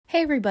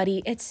Hey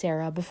everybody, it's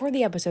Sarah. Before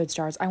the episode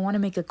starts, I want to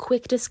make a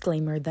quick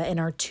disclaimer that in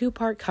our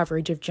two-part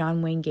coverage of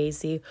John Wayne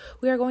Gacy,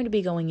 we are going to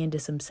be going into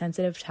some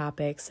sensitive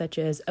topics such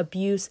as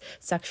abuse,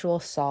 sexual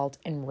assault,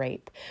 and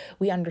rape.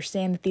 We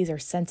understand that these are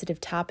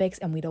sensitive topics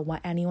and we don't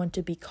want anyone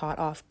to be caught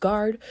off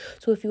guard,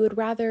 so if you would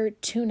rather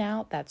tune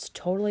out, that's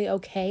totally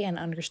okay and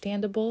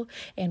understandable,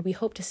 and we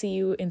hope to see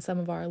you in some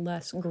of our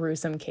less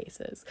gruesome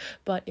cases.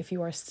 But if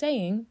you are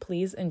staying,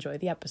 please enjoy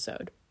the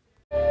episode.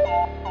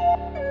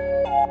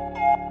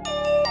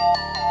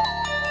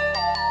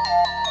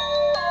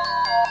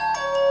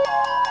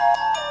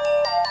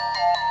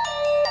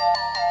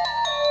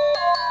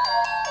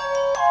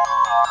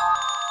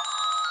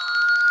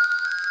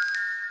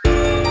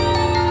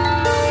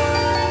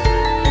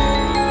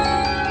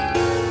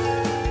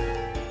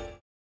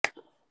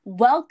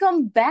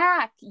 Welcome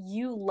back,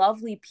 you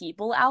lovely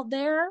people out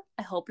there.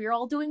 I hope you're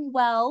all doing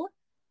well.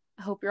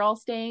 I hope you're all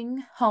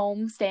staying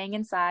home, staying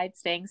inside,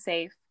 staying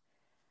safe.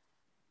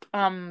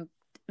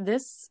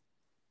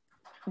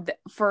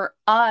 For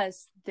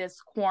us,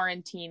 this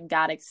quarantine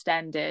got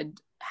extended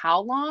how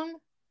long?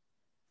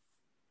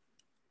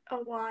 A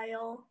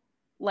while.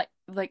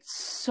 Like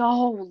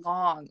so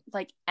long.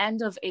 Like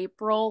end of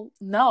April?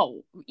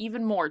 No,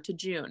 even more, to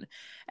June.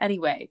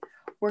 Anyway,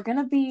 we're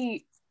gonna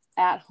be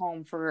at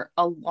home for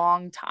a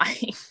long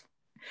time.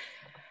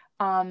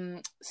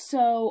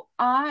 So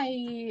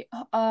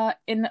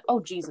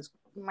Jesus,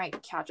 my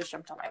cat just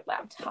jumped on my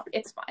laptop.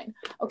 It's fine.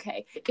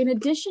 Okay. In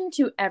addition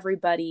to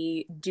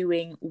everybody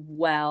doing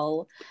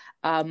well,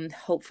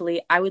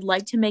 hopefully, I would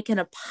like to make an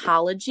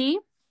apology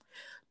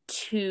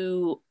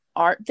to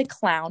Art the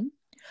Clown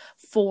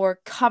for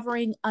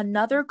covering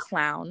another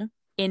clown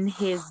in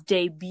his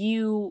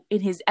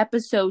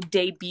episode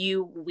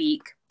debut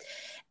week.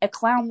 A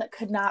clown that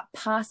could not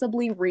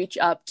possibly reach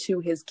up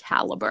to his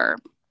caliber.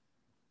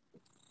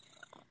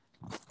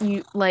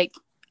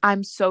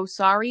 I'm so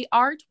sorry,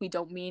 Art. We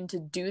don't mean to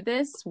do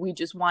this. We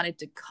just wanted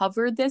to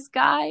cover this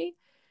guy.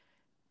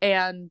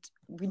 And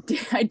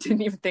I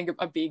didn't even think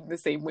of being the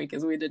same week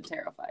as we did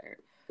Terrifier.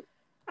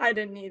 I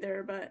didn't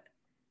either, but...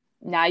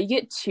 Now you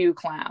get two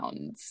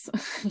clowns.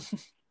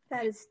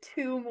 That is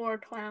two more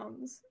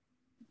clowns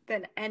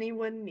than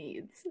anyone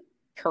needs.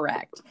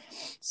 Correct.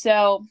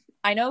 So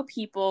I know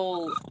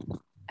people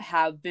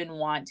have been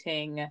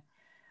wanting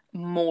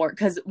more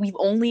because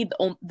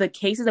the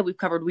cases that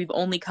we've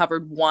only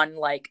covered one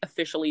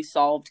officially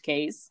solved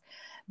case.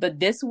 But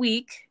this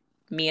week,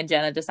 me and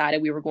Jenna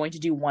decided we were going to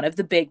do one of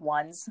the big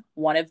ones,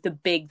 one of the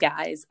big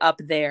guys up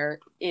there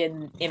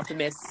in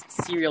infamous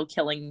serial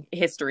killing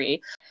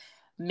history,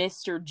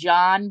 Mr.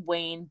 John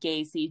Wayne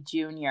Gacy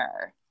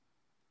Jr.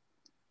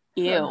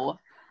 Ew.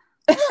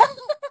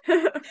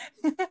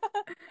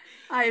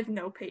 I have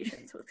no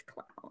patience with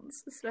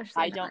clowns,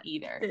 especially I don't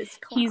either. This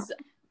clown.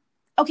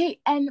 Okay,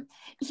 and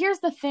here's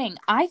the thing.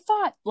 I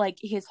thought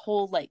his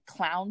whole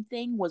clown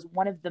thing was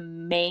one of his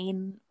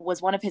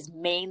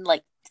main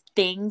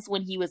things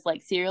when he was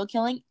serial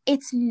killing.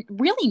 It's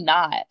really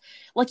not.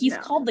 He's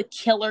called the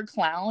killer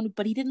clown,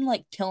 but he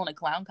didn't kill in a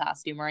clown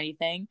costume or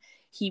anything.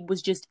 He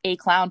was just a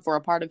clown for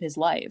a part of his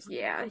life.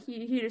 Yeah,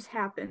 he just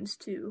happens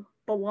to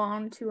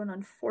belong to an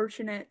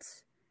unfortunate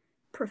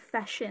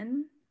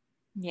profession.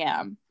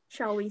 Yeah.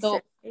 Shall we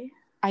say?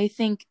 I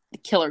think the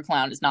killer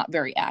clown is not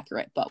very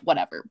accurate, but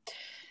whatever.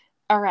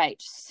 All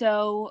right,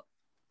 so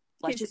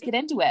let's just get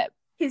into it.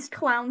 His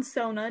clown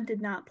Sona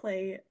did not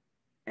play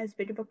as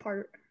big of a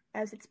part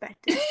as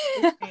expected.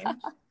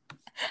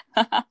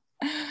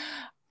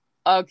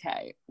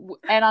 Okay,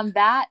 and on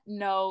that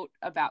note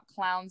about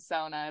clown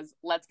sonas,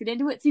 let's get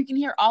into it so you can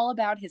hear all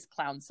about his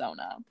clown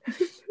sona.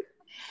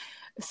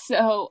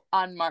 So,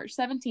 on March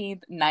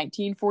 17th,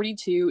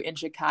 1942, in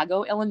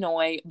Chicago,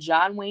 Illinois,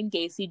 John Wayne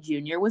Gacy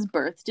Jr. was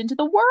birthed into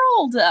the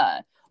world.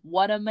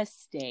 What a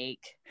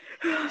mistake.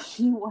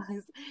 He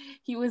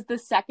was the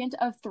second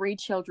of three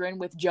children,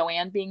 with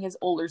Joanne being his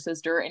older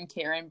sister and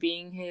Karen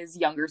being his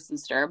younger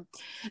sister.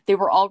 They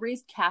were all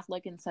raised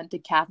Catholic and sent to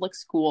Catholic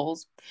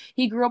schools.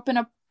 He grew up in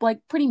a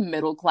pretty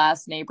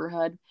middle-class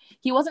neighborhood.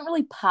 He wasn't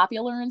really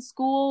popular in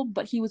school,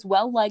 but he was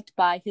well-liked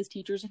by his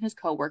teachers and his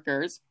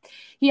coworkers.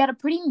 He had a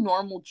pretty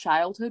normal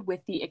childhood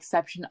with the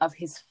exception of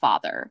his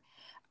father.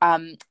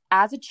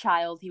 As a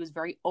child, he was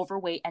very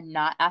overweight and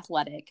not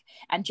athletic,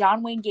 and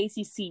John Wayne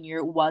Gacy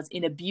Sr. was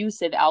an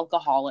abusive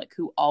alcoholic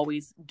who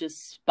always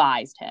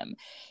despised him.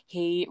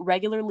 He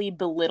regularly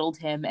belittled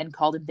him and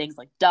called him things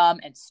like dumb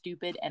and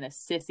stupid and a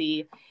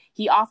sissy.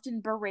 He often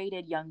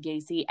berated young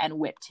Gacy and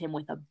whipped him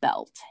with a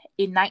belt.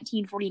 In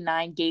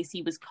 1949,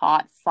 Gacy was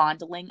caught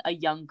fondling a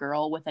young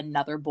girl with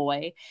another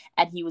boy,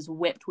 and he was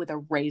whipped with a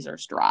razor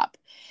strop.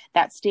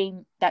 That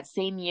same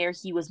year,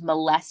 he was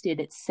molested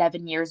at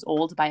 7 years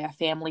old by a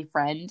family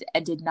friend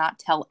and did not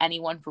tell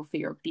anyone for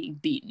fear of being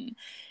beaten.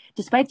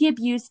 Despite the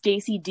abuse,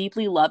 Gacy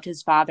deeply loved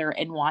his father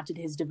and wanted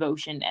his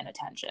devotion and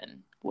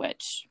attention,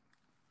 which,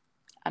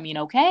 I mean,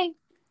 okay.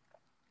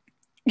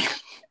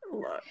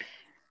 Look,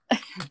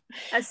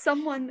 as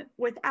someone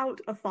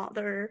without a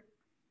father,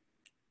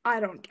 I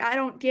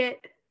don't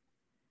get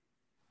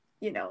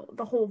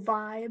the whole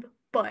vibe,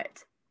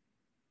 but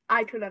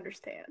I could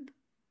understand.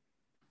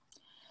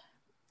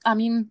 I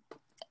mean,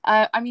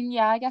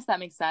 yeah, I guess that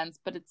makes sense,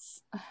 but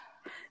it's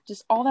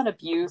just all that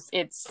abuse.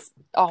 It's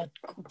all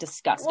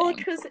disgusting. Well,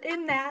 because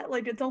in that,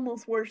 like, it's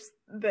almost worse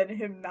than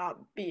him not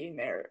being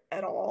there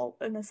at all,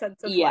 in the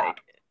sense of, Yeah.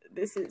 like,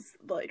 this is,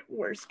 like,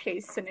 worst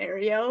case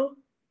scenario.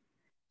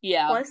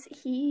 Yeah. Plus,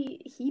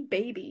 he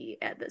baby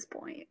at this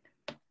point.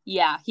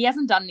 Yeah, he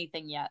hasn't done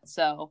anything yet,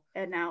 so.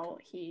 And now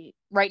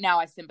Right now,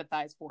 I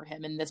sympathize for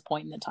him in this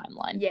point in the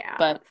timeline. Yeah.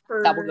 But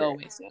that will go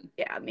away soon.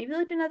 Yeah, maybe,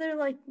 like, another,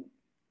 like,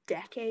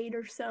 decade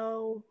or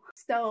so.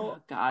 So, Oh,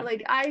 God.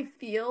 like, I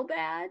feel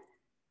bad,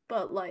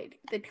 but, like,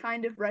 the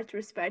kind of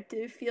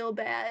retrospective feel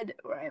bad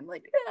where I'm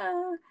like,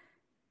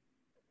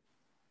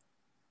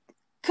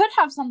 could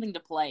have something to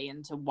play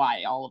into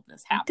why all of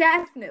this happened.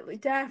 Definitely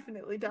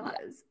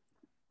does.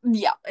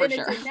 Yeah, for and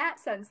sure. It's in that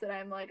sense that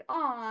I'm like,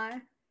 aw,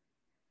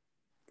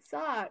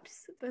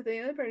 sucks. But the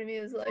other part of me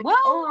is like, well,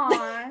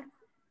 aw,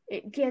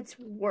 it gets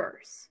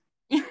worse.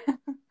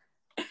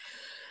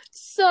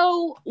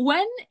 So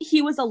when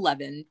he was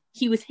 11,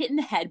 he was hit in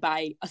the head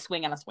by a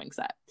swing on a swing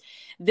set.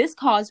 This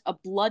caused a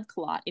blood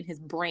clot in his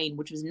brain,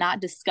 which was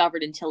not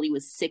discovered until he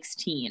was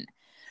 16.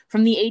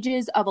 From the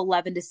ages of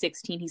 11 to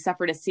 16, he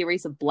suffered a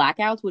series of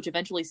blackouts, which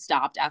eventually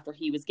stopped after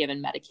he was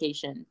given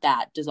medication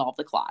that dissolved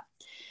the clot.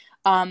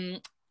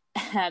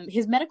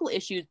 His medical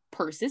issues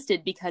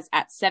persisted because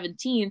at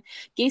 17,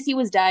 Gacy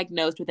was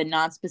diagnosed with a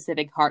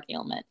nonspecific heart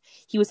ailment.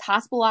 He was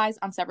hospitalized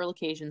on several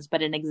occasions,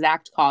 but an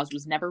exact cause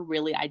was never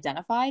really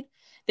identified.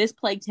 This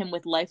plagued him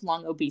with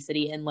lifelong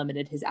obesity and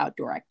limited his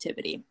outdoor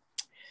activity.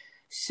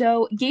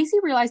 So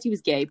Gacy realized he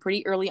was gay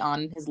pretty early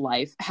on in his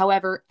life.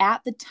 However,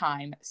 at the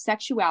time,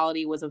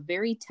 sexuality was a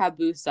very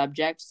taboo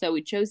subject, so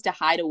he chose to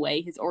hide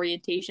away his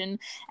orientation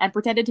and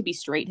pretended to be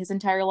straight his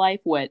entire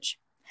life, which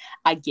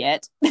I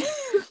get.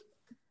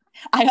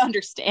 I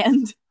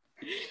understand.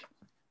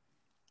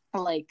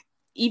 Like,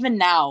 even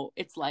now,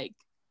 it's like,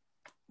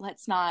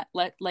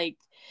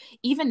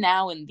 even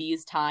now in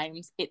these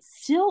times, it's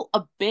still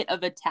a bit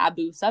of a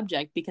taboo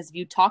subject because if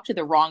you talk to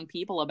the wrong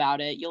people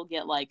about it, you'll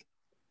get, like,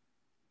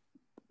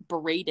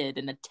 berated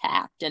and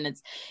attacked, and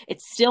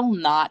it's still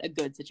not a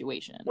good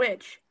situation.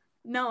 Which,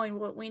 knowing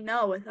what we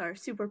know with our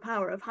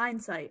superpower of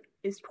hindsight,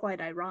 is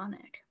quite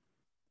ironic.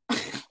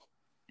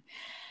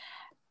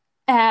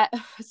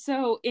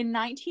 So in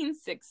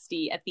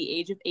 1960, at the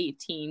age of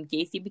 18,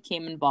 Gacy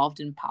became involved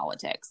in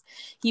politics.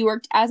 He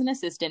worked as an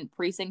assistant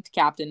precinct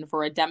captain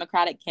for a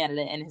Democratic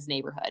candidate in his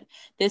neighborhood.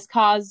 This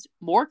caused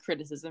more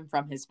criticism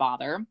from his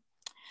father.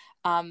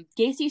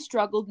 Gacy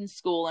struggled in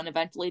school and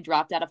eventually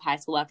dropped out of high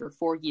school after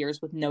 4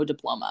 years with no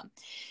diploma.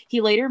 He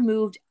later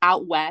moved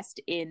out west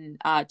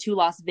to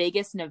Las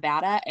Vegas,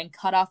 Nevada, and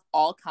cut off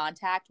all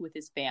contact with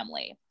his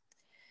family.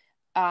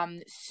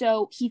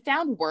 So he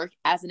found work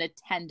as an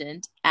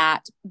attendant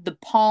at the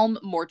Palm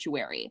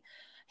Mortuary.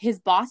 His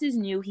bosses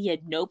knew he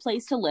had no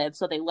place to live,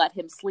 so they let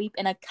him sleep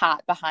in a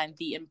cot behind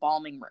the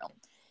embalming room.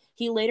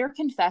 He later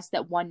confessed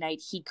that one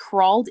night he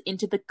crawled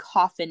into the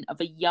coffin of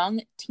a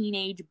young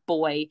teenage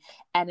boy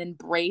and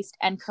embraced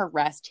and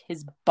caressed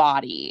his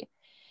body.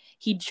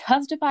 He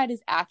justified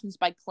his actions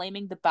by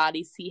claiming the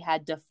bodies he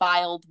had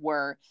defiled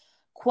were,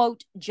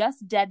 quote,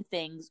 just dead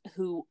things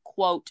who,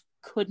 quote,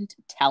 couldn't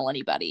tell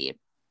anybody.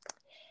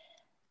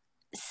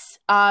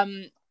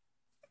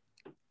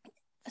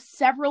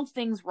 Several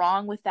things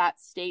wrong with that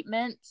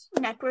statement.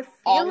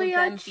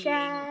 Necrophilia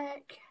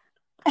check.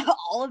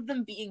 All of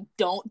them being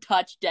don't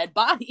touch dead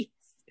bodies.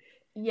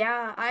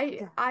 Yeah,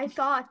 I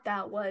thought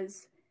that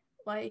was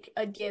like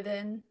a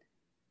given.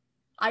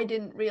 I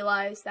didn't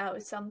realize that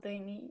was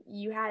something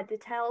you had to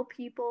tell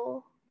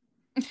people.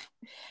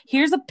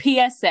 Here's a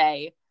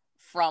PSA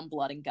from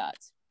Blood and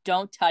Guts.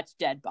 Don't touch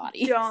dead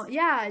bodies.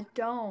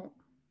 Don't.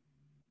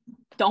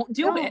 Don't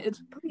do it.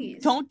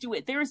 Please. Don't do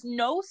it. There's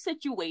no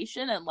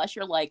situation, unless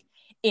you're like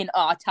an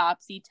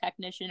autopsy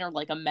technician or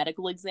like a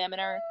medical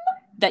examiner,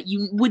 that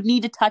you would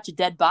need to touch a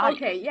dead body.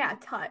 Okay, yeah,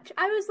 touch.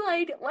 I was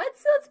like,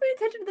 let's pay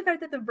attention to the fact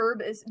that the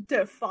verb is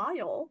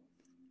defile.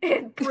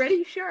 And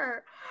pretty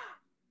sure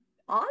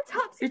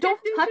autopsy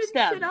technicians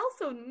should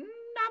also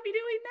not be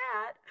doing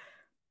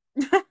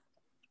that.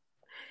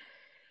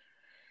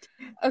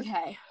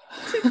 Okay.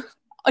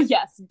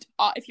 Yes,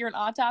 if you're an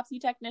autopsy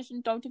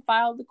technician, don't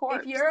defile the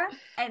corpse. If you're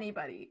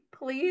anybody,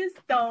 please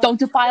don't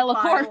defile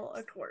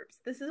a corpse.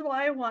 This is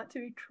why I want to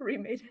be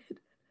cremated.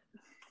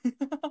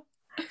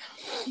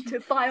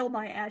 Defile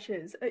my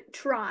ashes.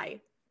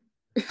 Try.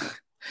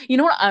 You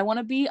know what I want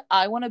to be?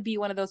 I want to be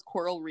one of those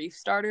coral reef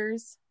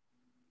starters.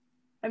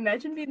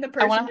 Imagine being the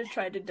person who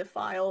tried to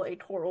defile a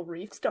coral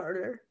reef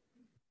starter.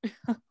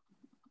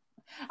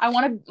 I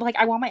want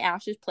my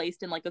ashes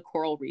placed in like a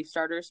coral reef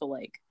starter, so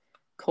like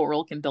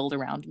coral can build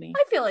around me.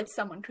 I feel like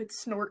someone could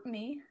snort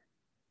me.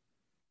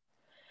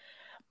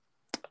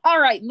 All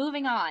right,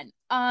 moving on.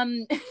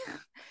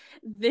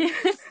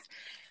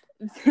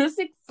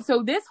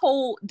 this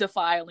whole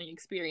defiling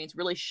experience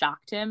really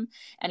shocked him,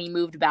 and he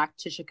moved back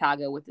to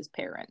Chicago with his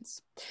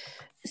parents.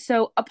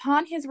 So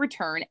upon his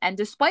return, and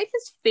despite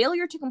his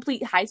failure to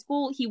complete high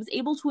school, he was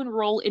able to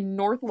enroll in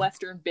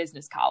Northwestern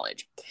Business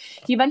College.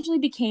 He eventually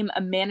became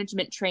a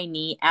management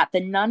trainee at the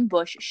Nunn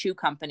Bush Shoe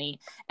Company,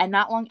 and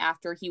not long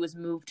after, he was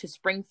moved to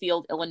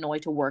Springfield, Illinois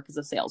to work as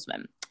a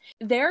salesman.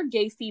 There,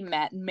 Gacy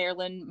met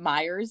Marilyn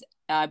Myers,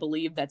 I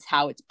believe that's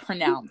how it's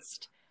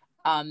pronounced,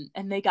 and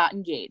they got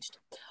engaged.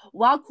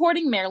 While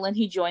courting Marilyn,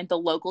 he joined the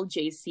local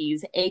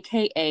JCs,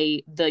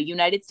 aka the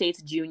United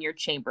States Junior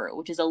Chamber,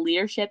 which is a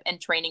leadership and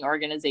training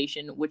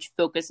organization which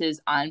focuses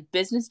on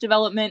business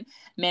development,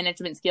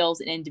 management skills,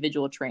 and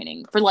individual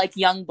training for like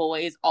young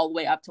boys all the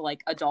way up to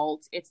like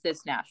adults. It's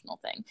this national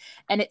thing.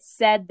 And it's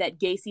said that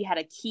Gacy had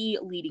a key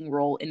leading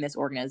role in this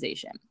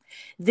organization.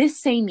 This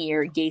same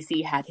year,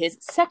 Gacy had his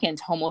second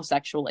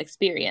homosexual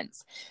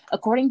experience.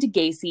 According to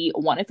Gacy,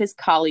 one of his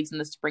colleagues in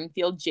the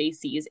Springfield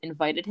JCs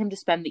invited him to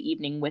spend the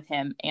evening with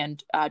him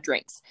and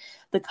drinks.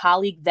 The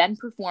colleague then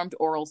performed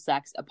oral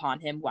sex upon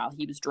him while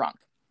he was drunk.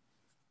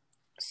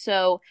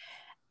 So,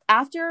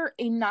 after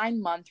a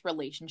 9-month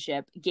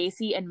relationship,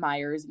 Gacy and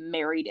Myers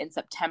married in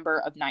September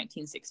of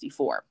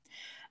 1964.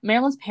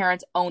 Marilyn's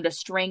parents owned a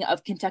string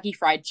of Kentucky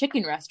Fried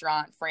Chicken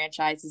restaurant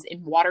franchises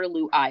in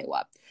Waterloo,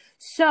 Iowa.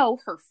 So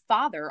her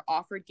father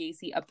offered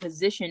Gacy a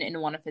position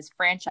in one of his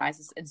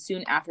franchises, and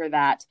soon after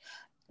that,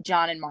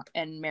 John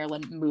and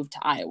Marilyn moved to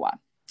Iowa.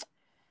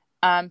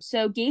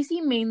 So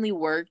Gacy mainly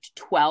worked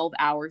 12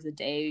 hours a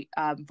day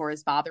for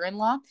his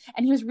father-in-law,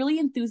 and he was really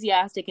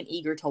enthusiastic and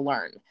eager to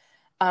learn.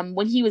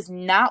 When he was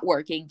not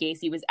working,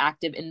 Gacy was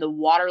active in the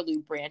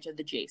Waterloo branch of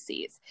the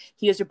JCs.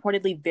 He was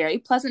reportedly very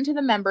pleasant to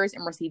the members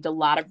and received a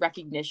lot of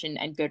recognition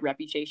and good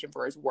reputation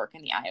for his work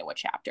in the Iowa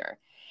chapter.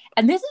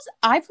 And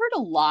I've heard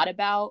a lot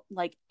about,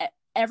 like,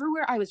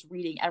 everywhere I was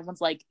reading, everyone's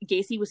like,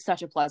 Gacy was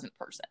such a pleasant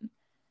person.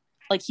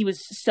 Like, he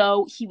was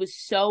so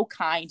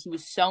kind. He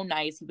was so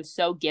nice. He was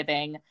so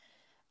giving.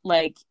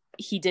 Like,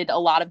 he did a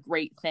lot of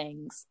great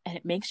things. And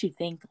it makes you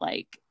think,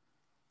 like,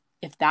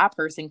 if that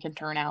person can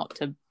turn out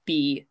to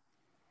be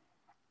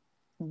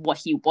what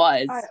he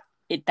was,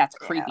 that's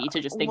creepy to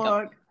just think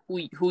of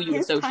who you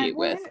associate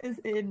with. His timeline is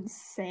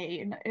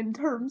insane in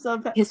terms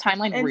of his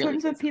timeline. In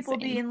terms of people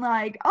insane. Being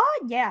like, "Oh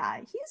yeah,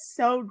 he's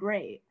so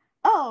great.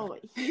 Oh,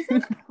 he's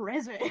in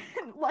prison."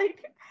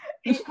 Like,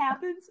 it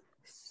happens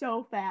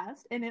so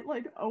fast, and it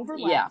like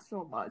overlaps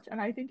so much.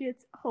 And I think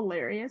it's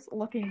hilarious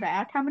looking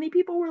back. How many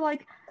people were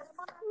like,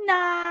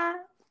 "Nah,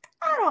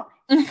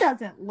 he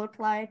doesn't look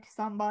like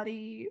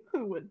somebody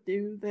who would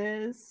do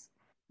this."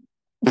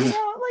 You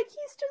know, like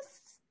he's just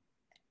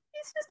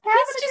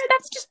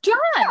that's just John.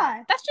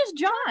 Yeah. That's just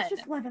John. John's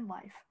just living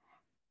life.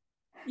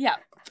 Yeah.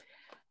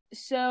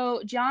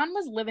 So John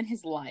was living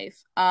his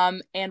life.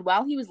 And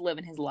while he was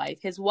living his life,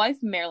 his wife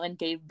Marilyn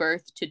gave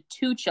birth to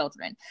 2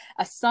 children,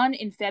 a son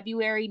in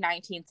February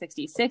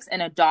 1966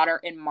 and a daughter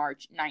in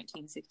March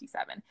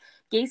 1967.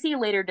 Gacy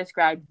later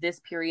described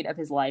this period of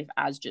his life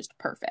as just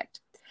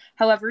perfect.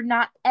 However,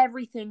 not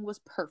everything was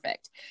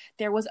perfect.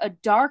 There was a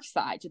dark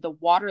side to the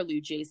Waterloo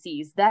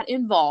JCs that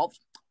involved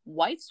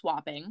wife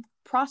swapping,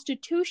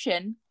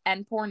 prostitution,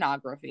 and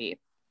pornography.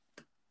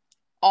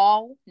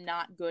 All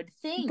not good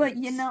things. But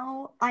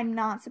I'm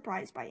not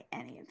surprised by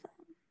any of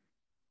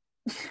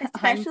them.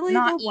 Especially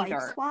the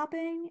wife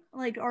swapping.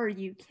 Like, are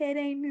you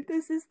kidding?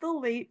 This is the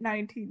late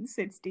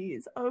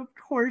 1960s. Of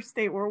course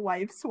they were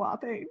wife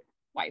swapping.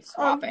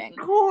 Of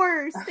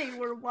course they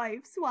were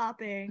wife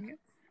swapping.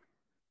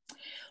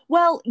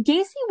 Well,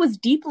 Gacy was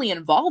deeply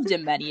involved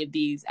in many of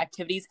these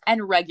activities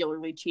and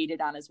regularly cheated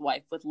on his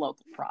wife with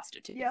local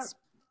prostitutes. Yep.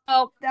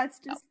 Oh, that's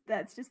just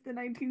the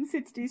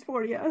 1960s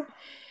for you.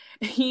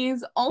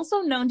 He's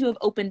also known to have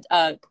opened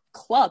a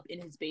club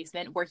in his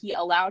basement where he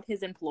allowed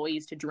his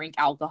employees to drink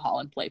alcohol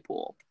and play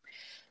pool.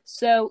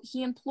 So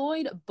he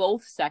employed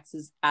both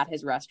sexes at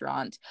his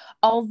restaurant,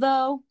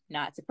 although,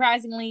 not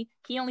surprisingly,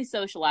 he only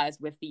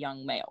socialized with the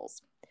young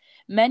males.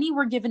 Many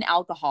were given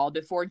alcohol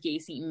before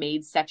Gacy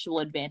made sexual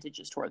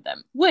advantages toward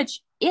them,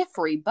 which, if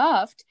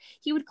rebuffed,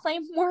 he would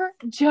claim were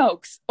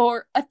jokes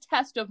or a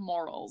test of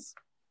morals.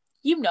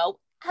 You know,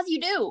 as you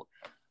do.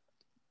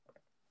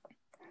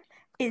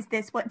 Is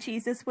this what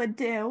Jesus would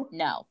do?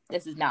 No,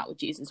 this is not what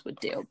Jesus would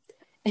do.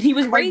 And he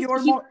was raised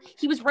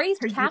he was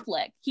raised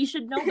Catholic. He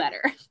should know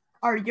better.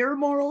 Are your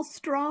morals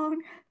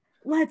strong?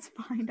 Let's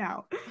find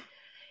out.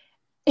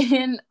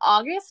 In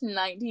August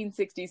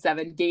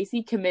 1967,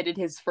 Gacy committed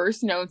his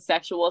first known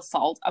sexual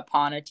assault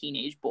upon a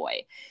teenage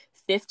boy,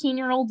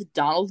 15-year-old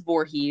Donald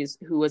Voorhees,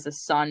 who was a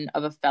son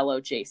of a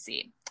fellow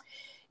JC.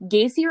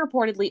 Gacy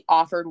reportedly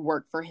offered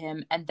work for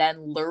him and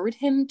then lured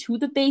him to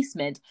the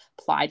basement,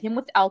 plied him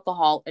with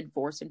alcohol, and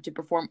forced him to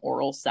perform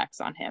oral sex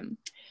on him.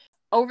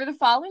 Over the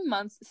following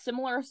months,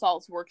 similar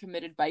assaults were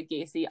committed by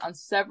Gacy on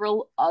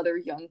several other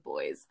young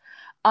boys.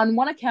 On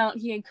one account,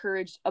 he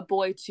encouraged a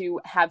boy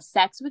to have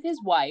sex with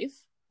his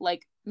wife,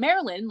 like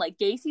Marilyn, like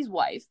Gacy's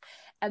wife,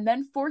 and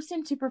then forced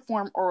him to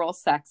perform oral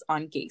sex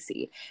on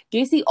Gacy.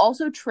 Gacy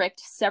also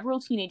tricked several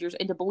teenagers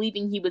into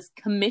believing he was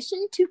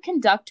commissioned to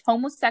conduct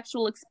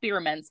homosexual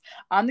experiments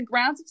on the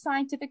grounds of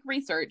scientific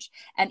research,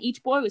 and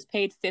each boy was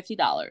paid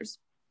 $50.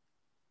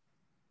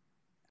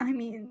 I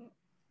mean,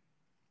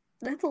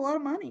 that's a lot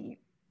of money.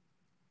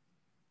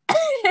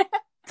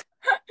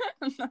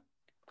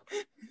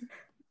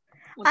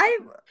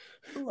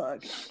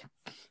 Look,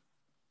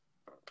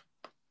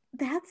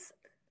 that's,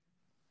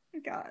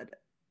 God,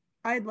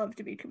 I'd love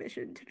to be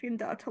commissioned to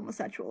conduct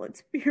homosexual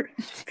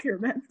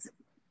experiments.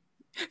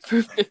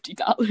 For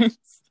 $50.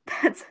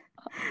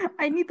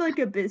 I need like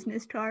a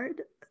business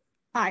card.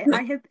 I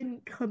have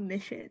been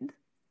commissioned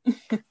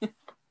to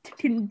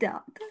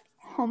conduct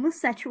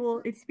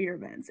homosexual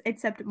experiments,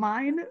 except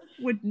mine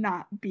would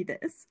not be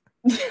this.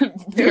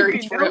 Very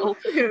true.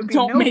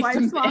 Don't make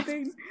them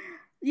swapping.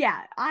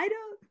 Yeah, I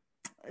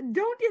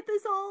don't get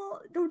this all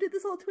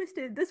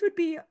twisted. This would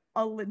be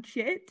a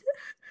legit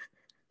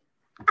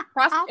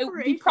it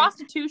would be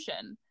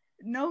prostitution.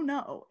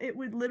 No, it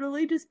would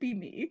literally just be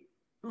me.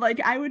 Like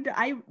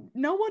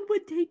no one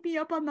would take me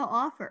up on the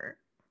offer.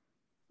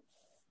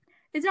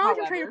 It's not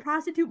like I'm trying to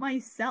prostitute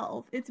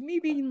myself. It's me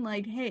being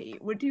like, hey,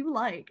 would you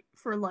like,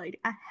 for like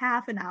a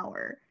half an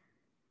hour,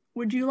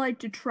 would you like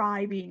to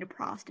try being a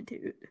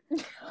prostitute?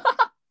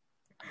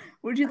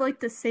 Would you like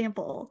to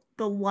sample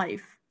the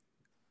life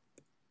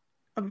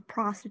of a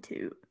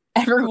prostitute?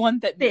 Everyone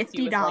that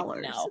 $50.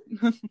 Like, no.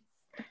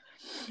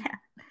 Yeah.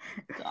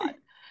 God.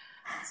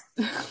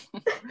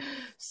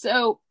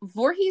 So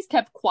Voorhees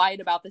kept quiet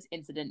about this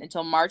incident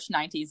until March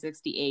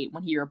 1968,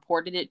 when he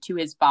reported it to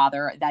his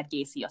father that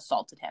Gacy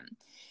assaulted him.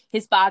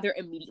 His father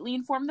immediately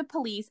informed the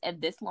police, and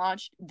this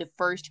launched the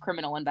first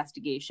criminal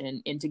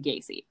investigation into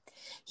Gacy.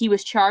 He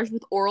was charged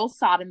with oral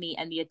sodomy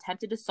and the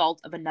attempted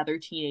assault of another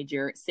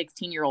teenager,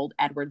 16-year-old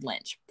Edward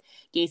Lynch.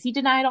 Gacy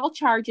denied all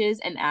charges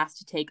and asked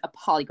to take a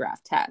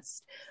polygraph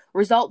test.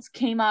 Results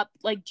came up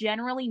like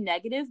generally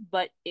negative,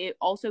 but it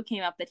also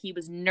came up that he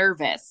was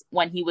nervous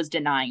when he was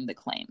denying the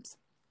claims,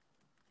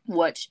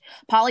 which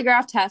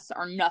polygraph tests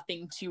are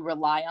nothing to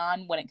rely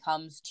on when it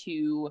comes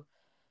to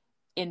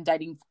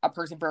indicting a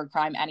person for a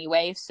crime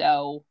anyway.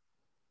 So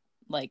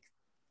like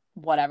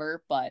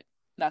whatever, but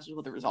that's just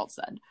what the results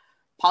said.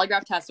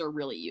 Polygraph tests are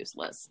really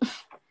useless.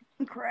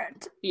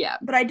 Correct. Yeah.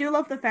 But I do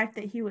love the fact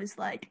that he was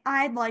like,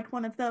 I'd like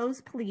one of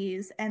those,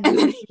 please, and then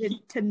proceeded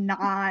to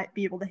not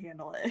be able to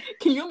handle it.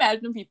 Can you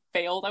imagine if he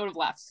failed? I would have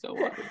laughed so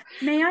hard.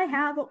 May I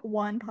have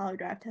one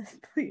polygraph test,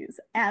 please?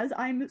 As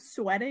I'm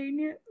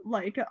sweating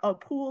like a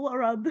pool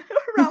around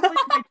like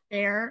my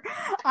chair,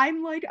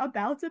 I'm like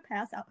about to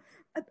pass out.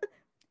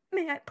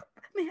 May I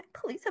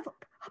please have a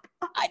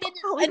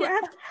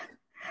polygraph?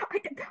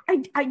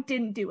 I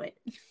didn't do it.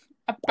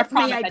 I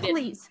promise May I didn't.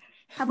 Please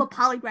have a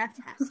polygraph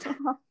test.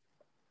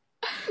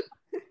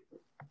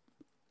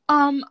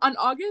 On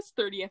August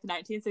 30th,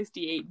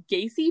 1968,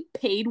 Gacy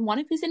paid one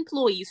of his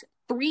employees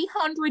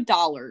 $300,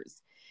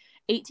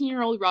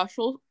 18-year-old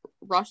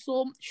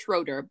Russell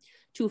Schroeder,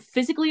 to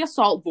physically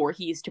assault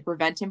Voorhees to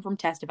prevent him from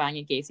testifying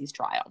at Gacy's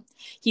trial.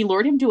 He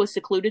lured him to a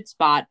secluded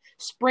spot,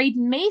 sprayed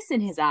mace in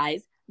his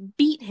eyes,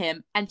 beat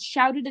him, and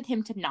shouted at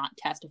him to not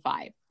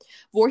testify.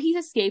 Voorhees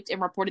escaped and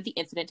reported the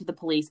incident to the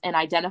police and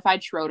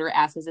identified Schroeder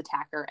as his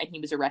attacker, and he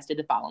was arrested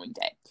the following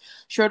day.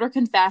 Schroeder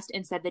confessed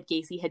and said that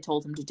Gacy had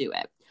told him to do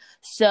it.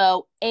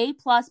 So, A+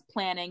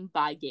 planning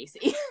by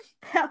Gacy.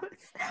 That was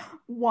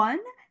one.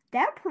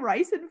 That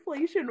price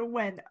inflation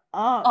went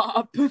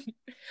up.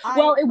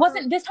 Well, it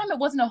wasn't, this time it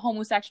wasn't a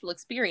homosexual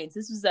experience.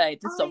 This was a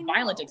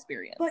violent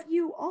experience. But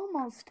you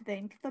almost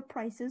think the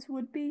prices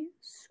would be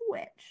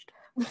switched.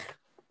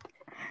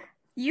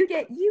 You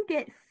get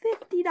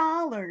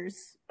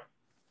 $50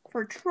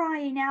 for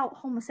trying out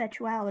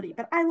homosexuality,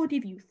 but I will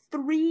give you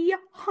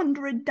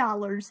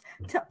 $300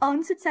 to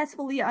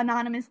unsuccessfully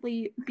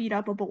anonymously beat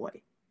up a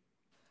boy.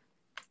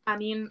 I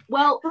mean,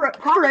 well,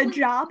 for a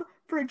job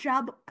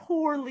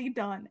poorly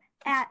done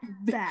at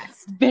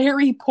best.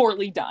 Very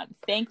poorly done.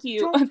 Thank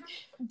you.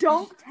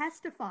 Don't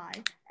testify.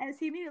 As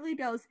he immediately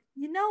goes,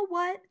 you know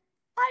what?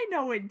 I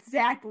know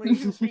exactly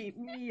who beat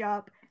me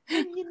up.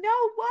 And you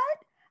know what?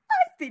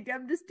 I think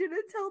I'm just gonna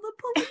tell the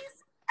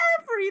police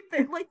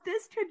everything. Like,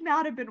 this could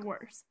not have been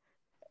worse.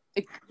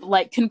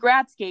 Like,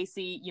 congrats,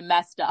 Gacy. You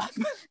messed up.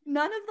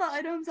 None of the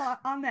items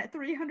on that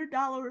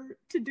 $300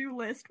 to-do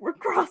list were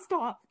crossed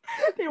off.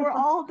 They were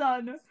all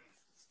done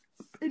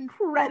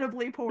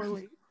incredibly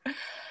poorly.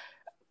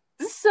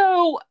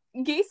 So,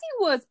 Gacy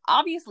was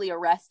obviously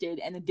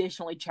arrested and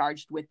additionally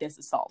charged with this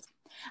assault.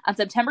 On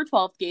September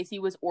 12th, Gacy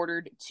was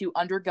ordered to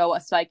undergo a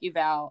psych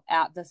eval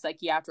at the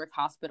psychiatric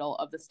hospital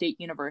of the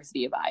State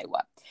University of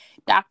Iowa.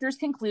 Doctors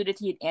concluded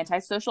he had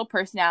antisocial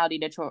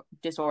personality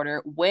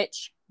disorder,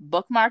 which,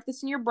 bookmark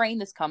this in your brain,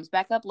 this comes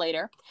back up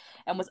later,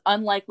 and was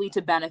unlikely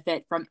to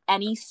benefit from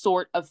any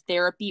sort of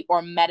therapy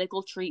or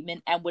medical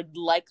treatment and would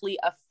likely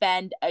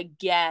offend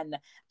again.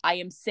 I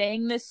am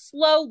saying this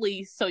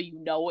slowly so you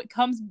know it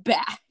comes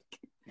back.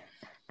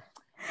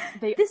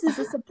 This is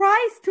a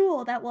surprise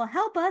tool that will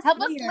help us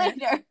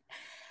later.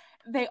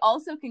 They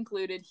also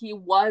concluded he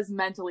was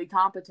mentally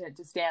competent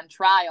to stand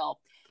trial.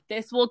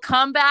 This will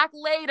come back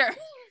later.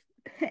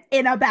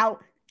 In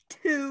about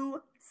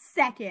 2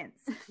 seconds.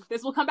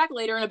 This will come back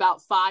later in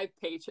about 5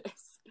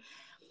 pages.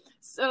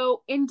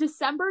 So, in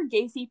December,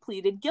 Gacy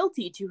pleaded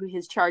guilty to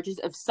his charges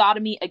of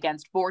sodomy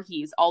against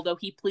Voorhees, although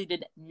he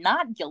pleaded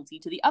not guilty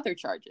to the other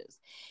charges.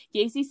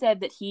 Gacy said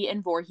that he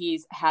and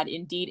Voorhees had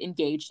indeed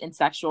engaged in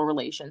sexual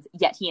relations,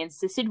 yet he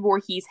insisted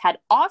Voorhees had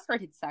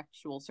offered his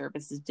sexual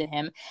services to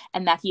him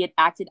and that he had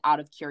acted out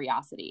of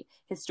curiosity.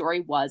 His story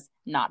was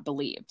not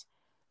believed.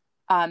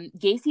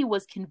 Gacy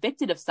was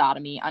convicted of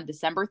sodomy on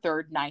December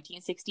 3rd,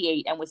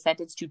 1968, and was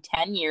sentenced to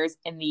 10 years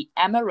in the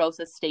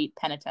Omarosa State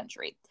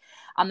Penitentiary.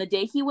 On the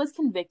day he was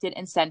convicted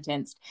and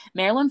sentenced,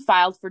 Marilyn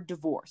filed for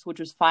divorce,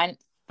 which was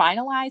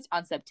finalized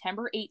on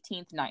September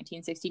 18th,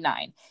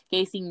 1969.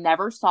 Gacy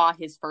never saw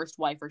his first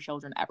wife or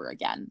children ever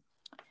again.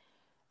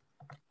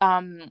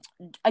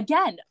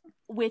 Again,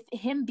 with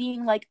him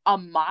being like a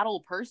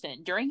model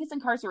person, during his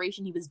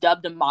incarceration, he was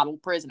dubbed a model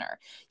prisoner.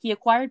 He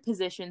acquired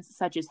positions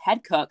such as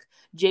head cook,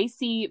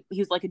 JC. He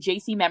was like a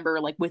JC member,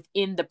 like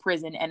within the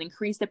prison, and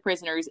increased the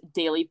prisoners'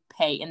 daily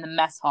pay in the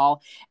mess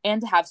hall,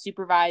 and to have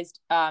supervised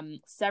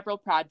several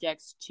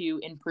projects to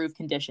improve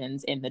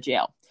conditions in the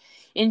jail.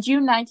 In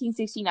June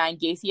 1969,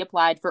 Gacy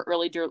applied for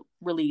early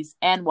release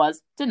and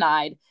was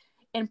denied.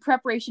 In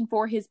preparation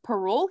for his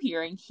parole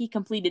hearing, he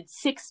completed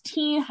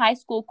 16 high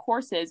school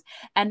courses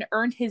and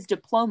earned his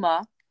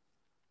diploma.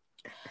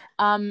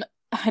 I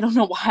don't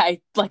know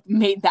why I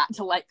made that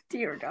to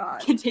dear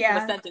God, continue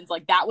the sentence.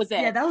 That was it.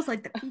 Yeah, that was the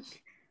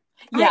peak.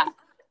 Yeah.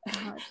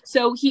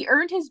 So he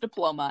earned his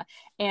diploma,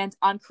 and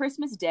on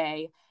Christmas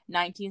Day,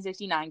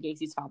 1969,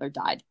 Gacy's father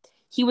died.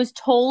 He was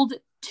told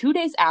 2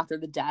 days after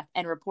the death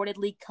and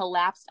reportedly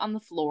collapsed on the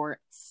floor,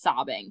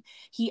 sobbing.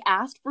 He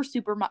asked for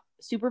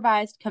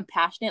supervised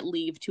compassionate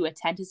leave to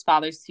attend his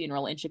father's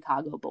funeral in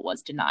Chicago, but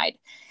was denied.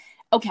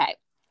 Okay.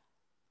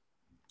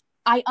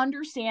 I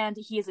understand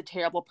he is a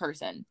terrible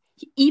person.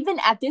 Even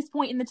at this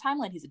point in the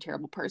timeline, he's a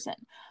terrible person.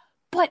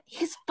 But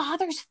his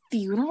father's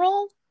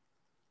funeral?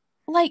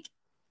 Let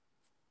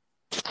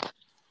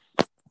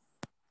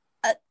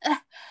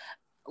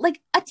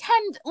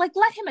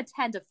him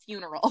attend a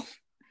funeral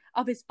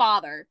of his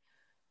father.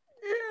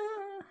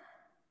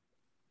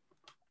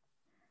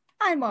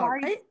 I'm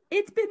alright.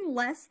 It's been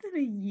less than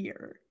a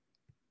year.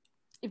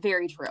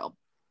 Very true.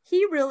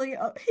 He really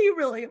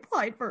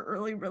applied for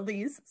early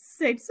release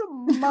 6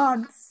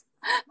 months.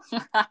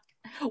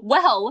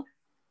 well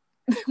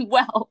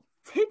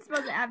 6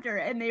 months after,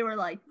 and they were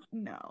like,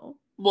 no.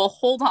 Well,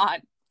 hold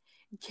on.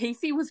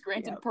 Gacy was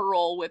granted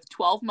parole with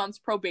 12 months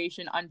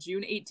probation on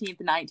June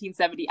 18th,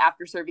 1970,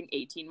 after serving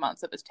 18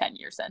 months of his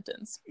 10-year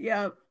sentence.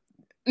 Yep.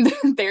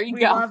 There you go.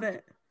 We love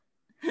it.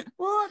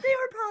 Well, they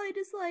were probably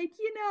just like,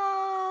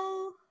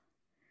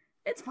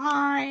 it's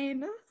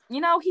fine.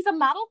 He's a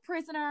model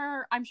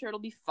prisoner. I'm sure it'll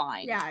be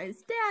fine. Yeah,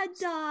 his dad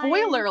died.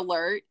 Spoiler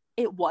alert,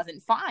 it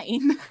wasn't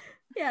fine.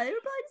 Yeah, they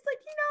were probably just like,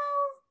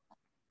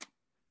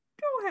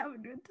 go have a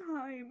good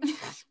time.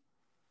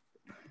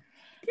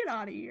 Get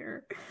out of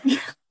here.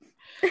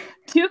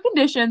 2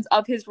 conditions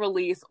of his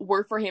release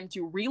were for him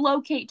to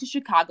relocate to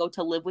Chicago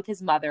to live with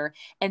his mother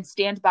and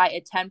stand by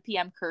a 10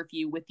 p.m.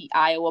 curfew, with the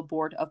Iowa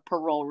Board of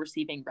Parole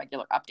receiving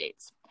regular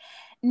updates.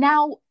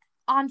 Now,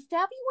 on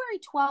February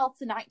 12th,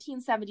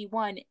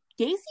 1971,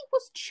 Gacy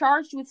was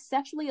charged with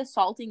sexually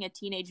assaulting a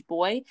teenage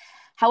boy.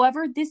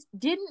 However, this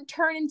didn't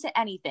turn into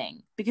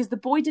anything because the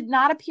boy did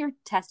not appear to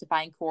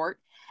testify in court,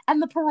 and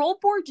the parole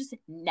board just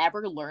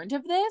never learned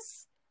of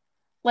this.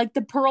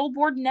 The parole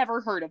board never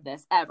heard of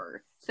this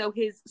ever. So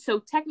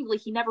technically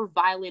he never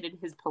violated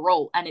his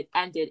parole, and it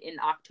ended in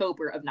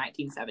October of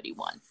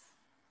 1971.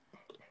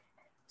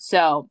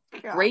 So,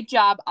 Great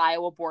job,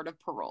 Iowa Board of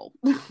Parole.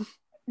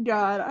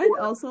 God, I'd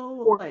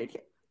also,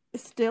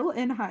 still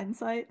in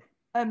hindsight,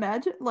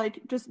 imagine,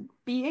 just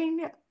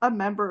being a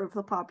member of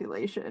the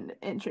population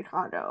in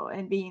Chicago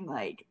and being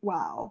like,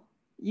 wow,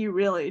 you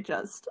really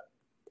just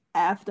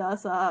effed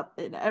us up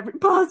in every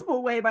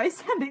possible way by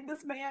sending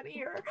this man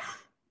here.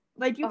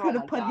 You could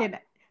have put him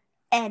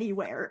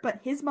anywhere, but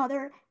his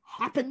mother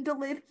happened to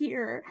live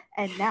here,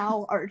 and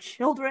now our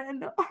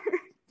children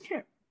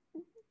are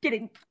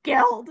getting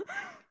killed.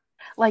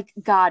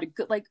 God,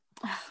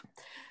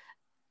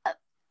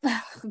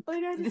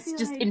 this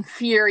just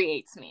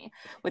infuriates me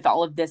with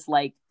all of this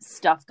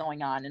stuff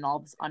going on and all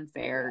this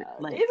unfair.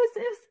 It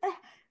was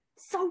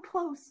so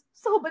close,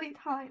 so many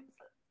times.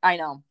 I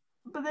know,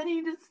 but then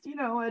he just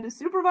had to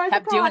supervise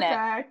the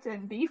project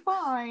and be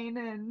fine,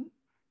 and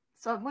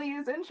suddenly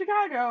he's in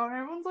Chicago, and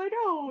everyone's like,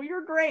 oh,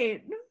 you're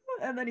great.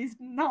 And then he's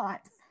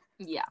not.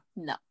 Yeah,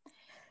 no.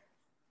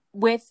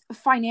 With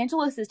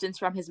financial assistance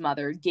from his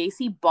mother,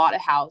 Gacy bought a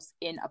house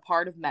in a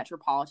part of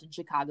metropolitan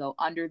Chicago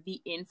under the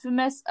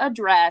infamous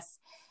address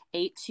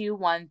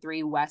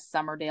 8213 West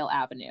Summerdale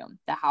Avenue,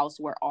 the house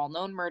where all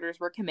known murders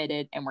were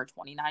committed and where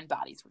 29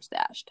 bodies were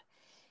stashed.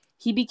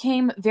 He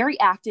became very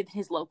active in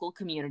his local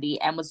community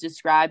and was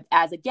described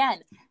as,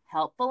 again,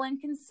 helpful and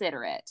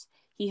considerate.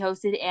 He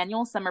hosted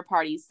annual summer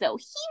parties, so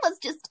he was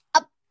just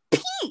a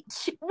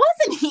peach,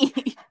 wasn't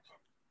he?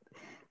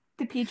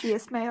 The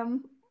peachiest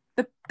man.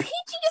 The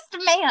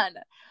peachiest man.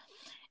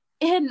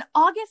 In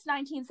August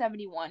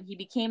 1971, he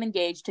became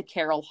engaged to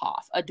Carol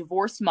Hoff, a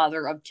divorced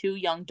mother of 2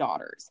 young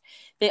daughters.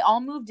 They all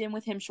moved in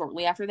with him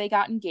shortly after they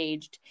got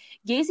engaged.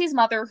 Gacy's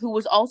mother, who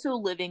was also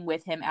living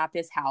with him at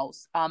this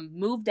house,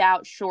 moved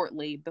out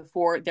shortly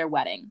before their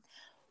wedding.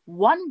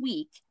 1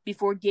 week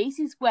before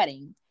Gacy's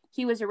wedding,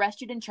 he was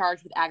arrested and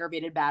charged with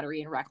aggravated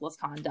battery and reckless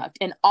conduct.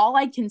 And all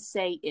I can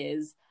say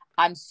is,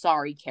 I'm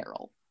sorry,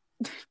 Carol.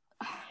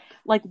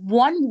 Like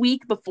 1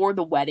 week before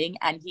the wedding,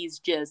 and he's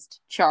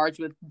just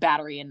charged with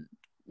battery and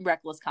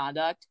reckless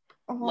conduct.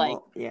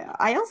 Yeah.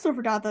 I also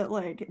forgot that,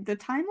 like, the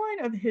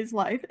timeline of his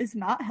life is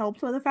not helped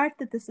by the fact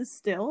that this is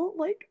still,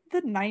 like,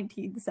 the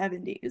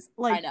 1970s.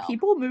 Like,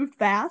 people moved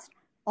fast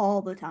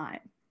all the time.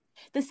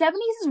 The 70s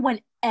is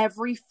when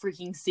every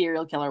freaking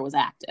serial killer was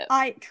active.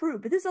 True,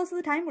 but this is also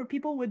the time where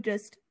people would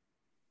just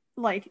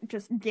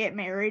get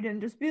married and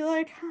just be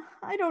like,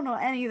 I don't know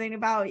anything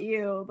about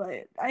you,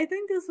 but I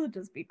think this would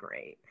just be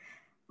great.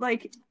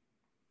 Like,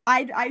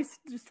 I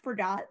just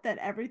forgot that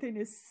everything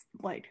is,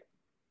 like,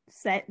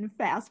 set and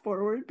fast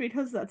forward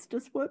because that's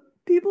just what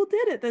people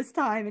did at this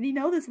time.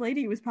 And this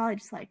lady was probably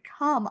just like,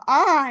 come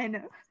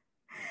on.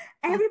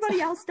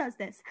 Everybody else does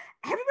this.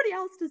 Everybody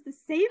else does the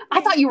same thing.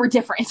 I thought you were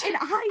different. And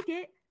I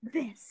get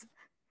this.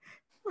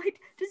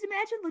 Like, just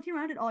imagine looking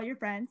around at all your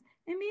friends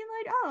and being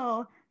like,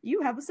 oh,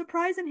 you have a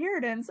surprise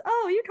inheritance.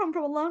 Oh, you come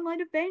from a long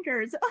line of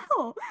bankers.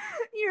 Oh,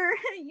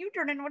 you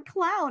turn into a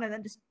clown and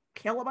then just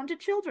kill a bunch of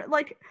children.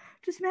 Like,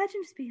 just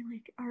imagine just being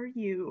like, are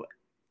you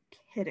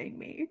kidding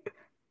me?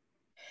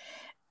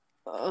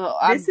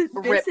 This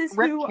is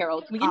Rip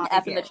Carol. Can we get an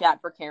F in the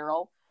chat for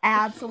Carol?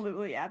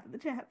 Absolutely F in the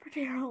chat for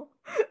Carol.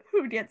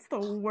 Who gets the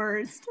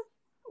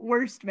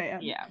worst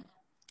man. Yeah.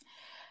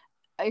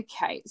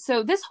 Okay,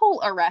 so this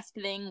whole arrest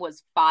thing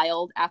was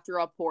filed after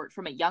a report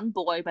from a young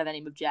boy by the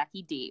name of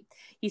Jackie D.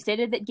 He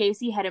stated that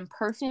Gacy had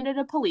impersonated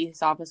a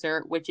police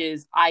officer, which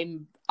is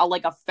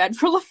like a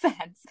federal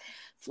offense,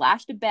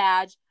 flashed a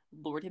badge,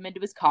 lured him into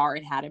his car,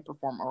 and had him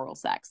perform oral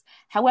sex.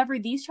 However,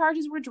 these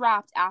charges were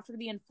dropped after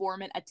the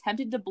informant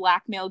attempted to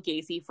blackmail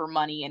Gacy for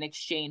money in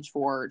exchange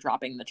for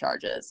dropping the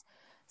charges.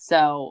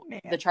 So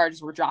the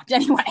charges were dropped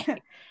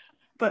anyway.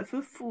 But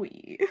for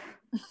free.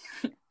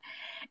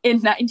 In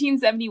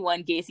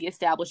 1971, Gacy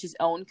established his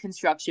own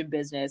construction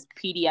business,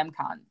 PDM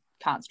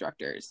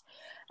Constructors.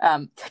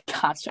 Oh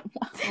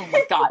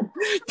my God.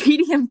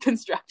 PDM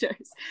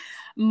Constructors.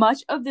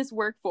 Much of this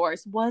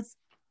workforce was,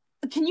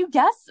 can you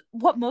guess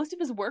what most of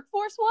his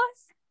workforce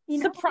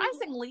was?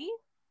 Surprisingly,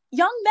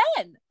 young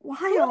men.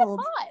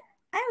 Wild.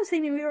 I was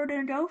thinking we were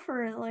going to go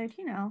for, like,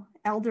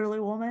 elderly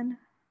woman.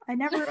 I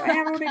never would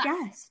have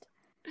guessed.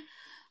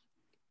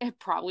 It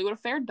probably would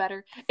have fared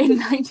better. In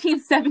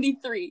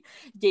 1973,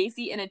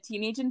 Gacy and a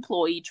teenage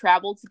employee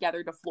traveled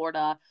together to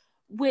Florida,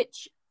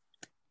 which,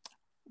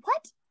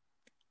 what?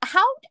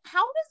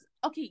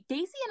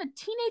 Gacy and a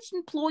teenage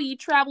employee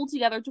traveled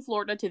together to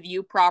Florida to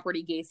view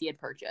property Gacy had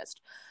purchased.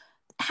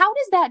 How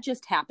does that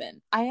just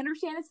happen? I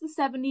understand it's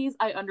the 70s.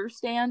 I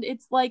understand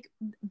it's like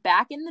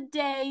back in the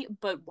day,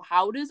 but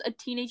how does a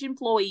teenage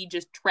employee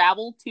just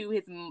travel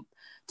to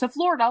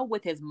Florida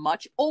with his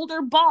much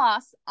older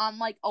boss on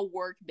like a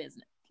work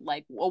business,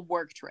 like a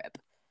work trip?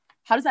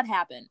 How does that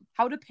happen?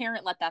 How would a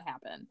parent let that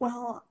happen?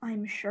 Well,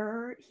 I'm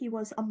sure he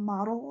was a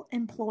model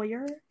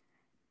employer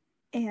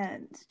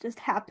and just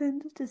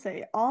happened to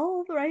say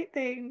all the right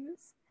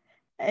things.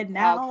 And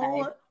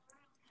now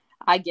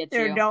I get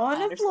they're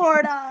going to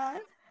Florida.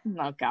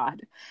 Oh,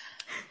 God.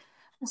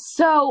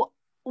 So,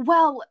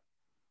 well,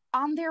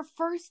 on their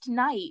first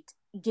night,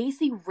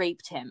 Gacy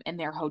raped him in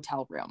their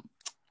hotel room.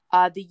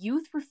 The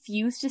youth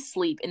refused to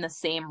sleep in the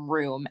same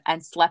room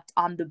and slept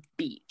on the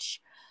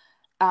beach.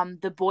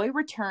 The boy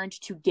returned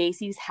to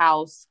Gacy's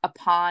house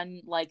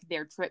upon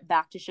their trip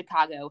back to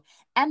Chicago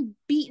and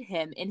beat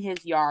him in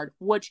his yard,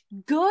 which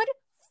good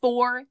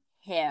for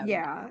him.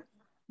 Yeah.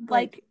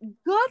 Good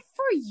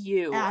for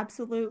you.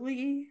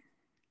 Absolutely.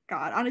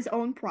 God, on his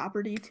own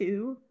property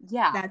too.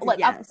 Yeah.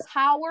 That's a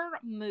power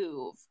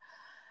move.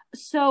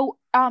 So,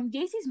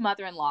 Gacy's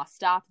mother-in-law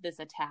stopped this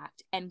attack,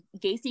 and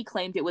Gacy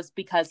claimed it was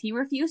because he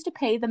refused to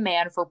pay the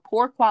man for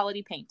poor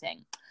quality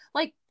painting.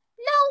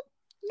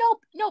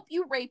 Nope,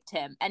 you raped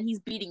him, and he's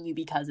beating you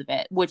because of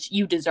it, which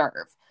you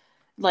deserve.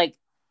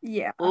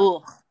 Yeah.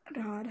 Ugh.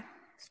 God,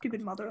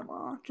 stupid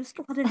mother-in-law. Just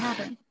let it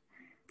happen.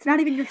 It's not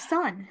even your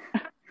son.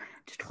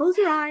 Just close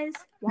your eyes,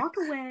 walk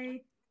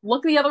away.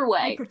 Look the other way.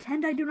 I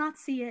pretend I do not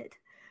see it.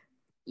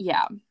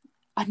 Yeah.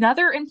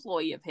 Another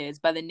employee of his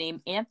by the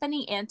name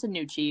Anthony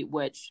Antonucci,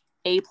 which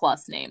A+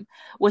 name,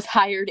 was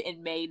hired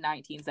in May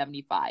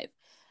 1975.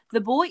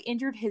 The boy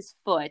injured his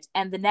foot,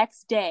 and the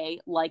next day,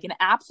 like an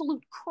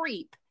absolute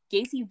creep,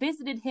 Gacy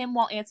visited him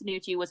while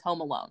Antonucci was home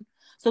alone.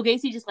 So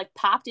Gacy just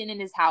popped in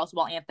his house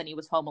while Anthony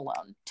was home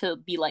alone to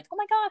be like, oh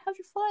my God, how's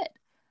your foot?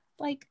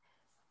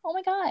 oh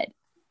my God.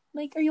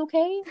 Like, are you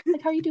okay?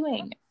 Like, how are you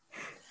doing?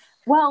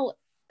 Well,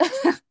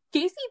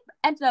 Gacy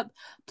ended up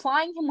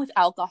plying him with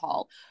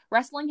alcohol,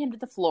 wrestling him to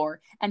the floor,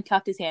 and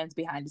cuffed his hands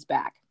behind his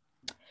back.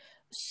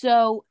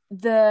 So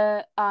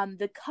the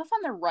cuff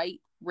on the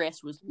right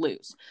wrist was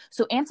loose.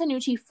 So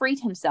Antonucci freed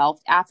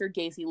himself after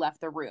Gacy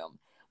left the room.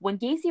 When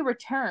Gacy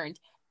returned,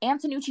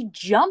 Antonucci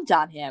jumped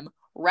on him,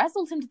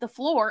 wrestled him to the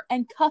floor,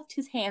 and cuffed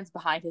his hands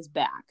behind his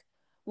back.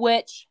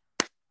 Which,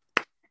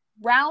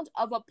 round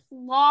of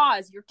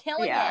applause. You're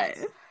killing it.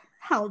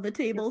 How the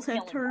tables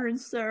have turned,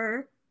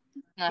 sir.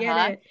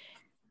 Get it.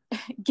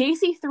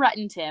 Gacy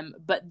threatened him,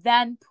 but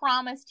then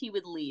promised he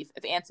would leave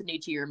if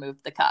Antonucci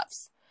removed the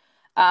cuffs.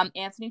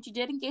 Antonucci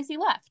did, and Gacy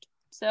left.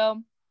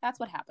 So that's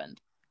what happened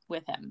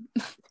with him.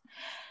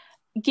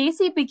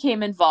 Gacy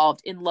became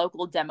involved in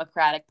local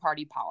Democratic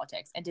Party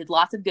politics and did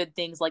lots of good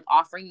things like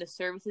offering the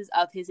services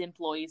of his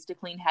employees to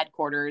clean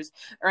headquarters,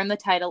 earned the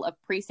title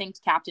of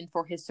precinct captain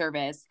for his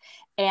service,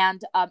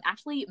 and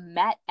actually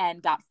met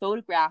and got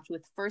photographed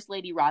with First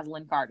Lady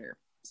Rosalind Carter.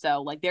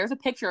 So, like, there's a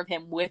picture of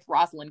him with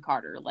Rosalind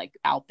Carter, like,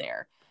 out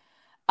there.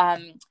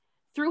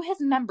 Through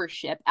his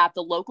membership at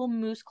the local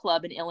Moose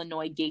Club in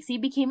Illinois, Gacy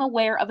became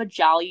aware of a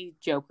Jolly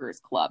Jokers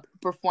Club who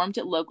performed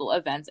at local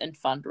events and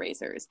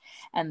fundraisers.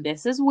 And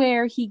this is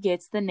where he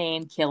gets the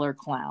name Killer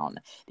Clown,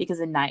 because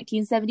in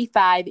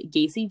 1975,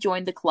 Gacy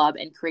joined the club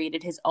and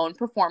created his own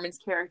performance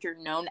character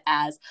known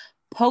as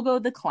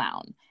Pogo the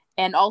Clown.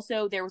 And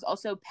also, there was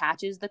also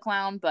Patches the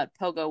Clown, but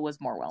Pogo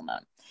was more well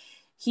known.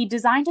 He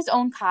designed his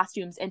own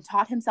costumes and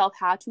taught himself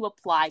how to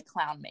apply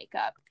clown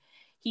makeup.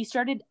 He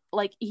said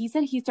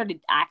he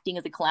started acting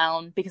as a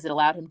clown because it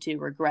allowed him to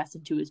regress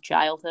into his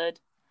childhood.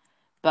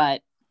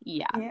 But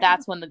yeah,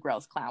 that's when the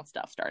gross clown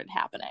stuff started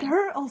happening.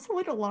 There are also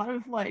like a lot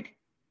of like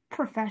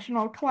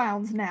professional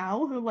clowns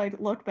now who like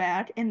look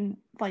back and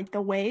like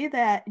the way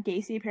that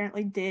Gacy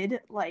apparently did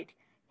like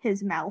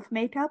his mouth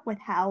makeup with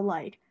how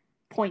like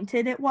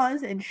pointed it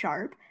was and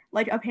sharp.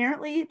 Like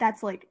apparently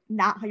that's like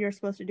not how you're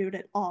supposed to do it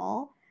at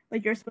all.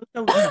 Like you're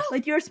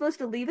supposed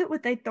to leave it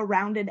with like the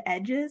rounded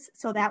edges,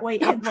 so that way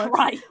it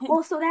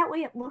looks so that way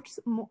it looks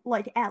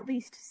like at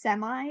least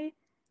semi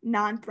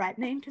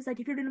non-threatening. Because like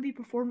if you're gonna be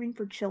performing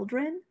for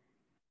children,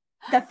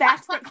 the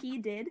fact that he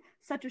did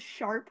such a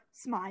sharp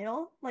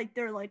smile, like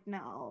they're like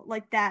no,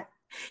 like that.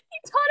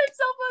 He taught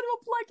himself how to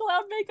apply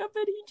clown makeup,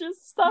 and he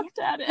just sucked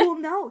at it. Well,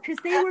 no, because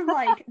they were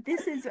like,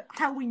 this is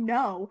how we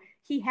know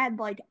he had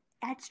like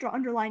extra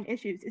underlying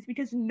issues. It's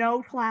because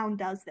no clown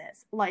does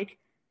this, like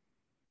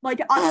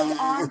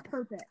on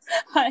purpose.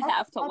 I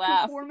have to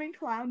laugh. A performing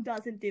clown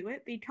doesn't do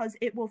it because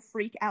it will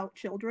freak out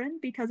children,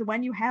 because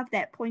when you have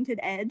that pointed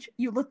edge,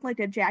 you look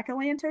like a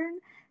jack-o'-lantern,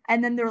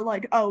 and then they're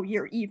like, oh,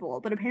 you're evil.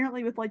 But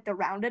apparently with like the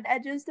rounded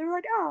edges, they're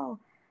like, oh,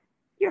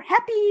 you're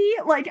happy.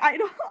 Like, I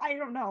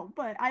don't know,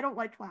 but I don't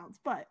like clowns,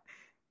 but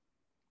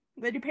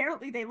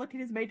apparently they look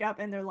at his makeup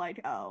and they're like,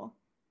 oh,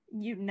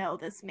 you know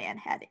this man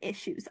had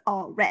issues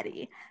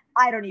already.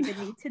 I don't even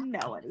need to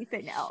know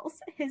anything else.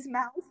 His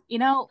mouth,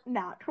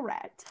 not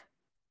correct.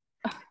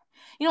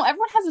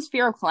 Everyone has this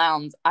fear of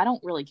clowns. I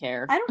don't really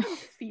care. I don't have a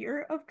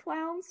fear of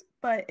clowns,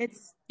 but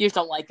it's... You just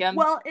don't like them?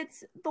 Well,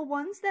 it's the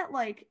ones that,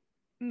 like,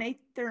 make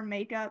their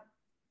makeup...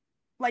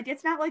 Like,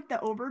 it's not, like, the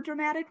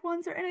over-dramatic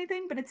ones or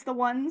anything, but it's the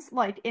ones,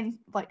 like, in,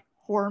 like,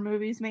 horror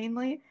movies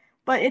mainly.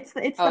 But it's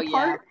the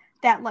part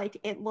that, like,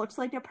 it looks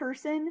like a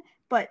person,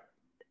 but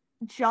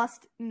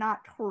just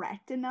not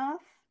correct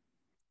enough.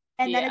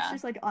 And then it's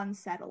just, like,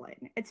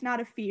 unsettling. It's not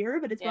a fear,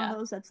 but it's one of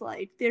those that's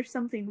like, there's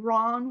something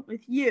wrong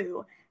with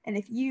you, and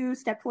if you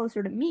step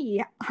closer to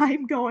me,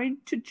 I'm going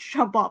to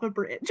jump off a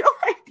bridge.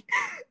 Like,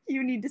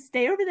 you need to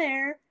stay over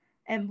there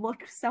and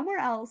look somewhere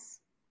else,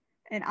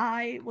 and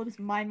I will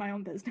just mind my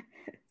own business.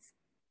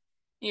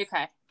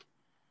 Okay.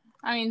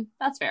 I mean,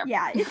 that's fair.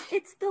 Yeah,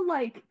 it's the,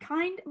 like,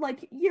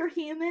 you're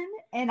human,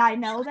 and I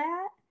know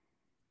that,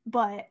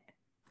 but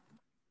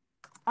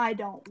I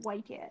don't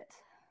like it.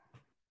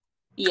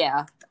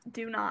 Yeah.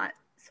 Do not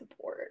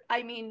support.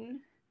 I mean,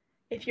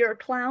 if you're a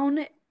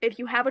clown, if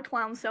you have a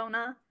clown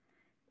sona,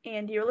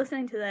 and you're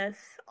listening to this,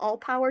 all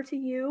power to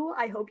you.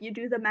 I hope you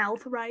do the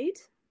mouth right.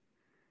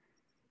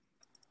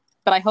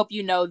 But I hope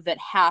you know that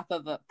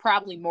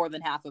probably more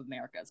than half of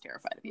America is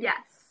terrified of you.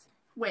 Yes.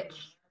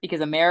 Which?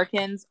 Because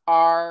Americans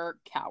are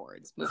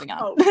cowards. Moving on.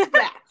 Oh,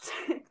 that.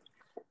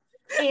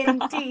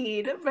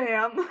 Indeed,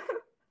 ma'am.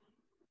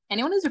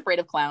 Anyone who's afraid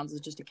of clowns is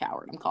just a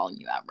coward. I'm calling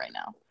you out right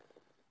now.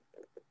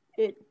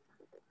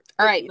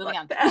 All right, moving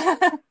on.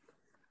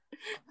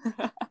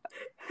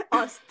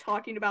 Us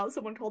talking about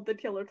someone called the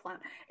Killer Clown.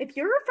 If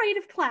you're afraid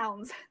of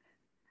clowns,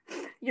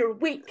 you're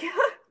weak.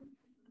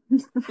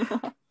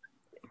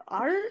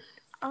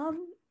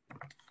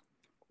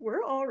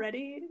 We're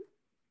already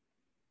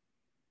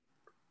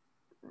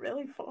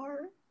really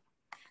far.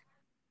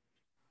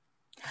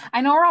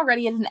 I know we're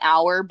already at an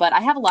hour, but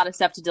I have a lot of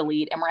stuff to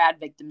delete, and we're at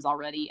victims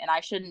already, and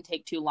I shouldn't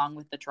take too long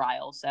with the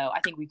trial, so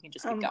I think we can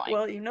just keep going.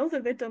 Well, the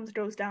victims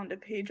goes down to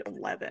page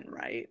 11,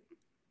 right?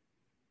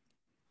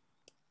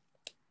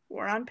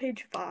 We're on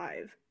page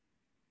 5.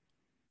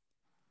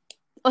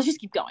 let's just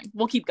keep going.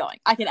 We'll keep going.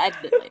 I can edit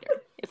it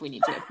later if we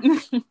need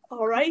to.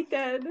 All right,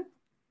 then.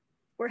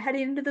 We're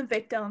heading into the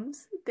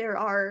victims. There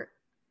are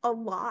a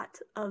lot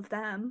of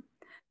them.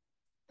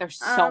 There's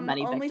so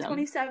many only victims.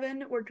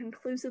 27 were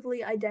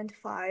conclusively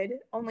identified.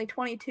 Only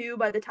 22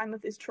 by the time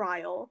of his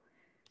trial.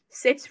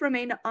 6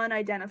 remain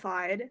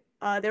unidentified.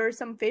 There were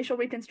some facial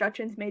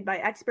reconstructions made by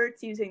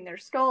experts using their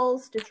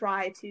skulls to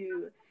try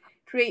to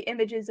create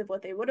images of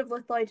what they would have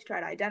looked like to try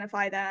to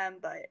identify them,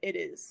 but it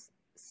is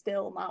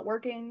still not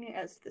working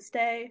as to this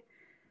day.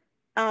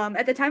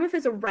 At the time of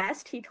his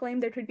arrest, he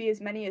claimed there could be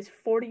as many as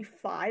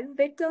 45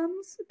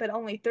 victims, but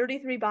only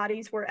 33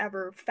 bodies were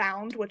ever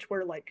found, which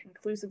were like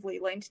conclusively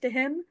linked to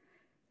him.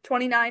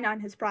 29 on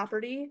his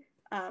property,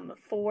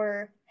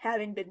 4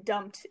 having been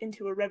dumped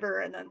into a river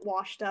and then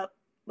washed up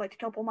like a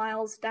couple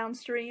miles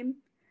downstream.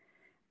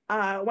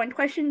 When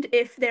questioned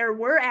if there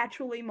were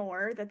actually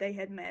more that they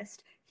had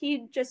missed,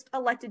 he just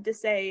elected to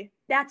say,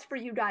 "That's for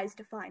you guys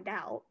to find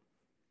out."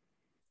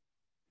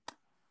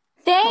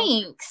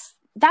 Thanks.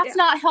 That's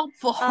not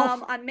helpful.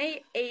 On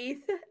May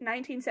 8th,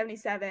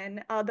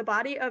 1977, the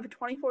body of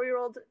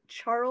 24-year-old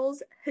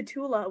Charles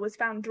Hatula was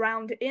found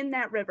drowned in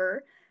that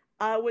river.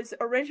 Was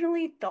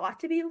originally thought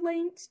to be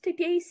linked to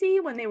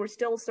Gacy when they were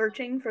still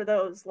searching for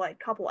those like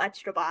couple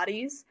extra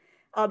bodies,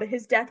 but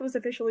his death was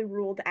officially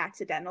ruled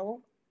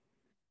accidental.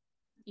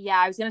 Yeah,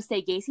 I was gonna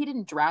say Gacy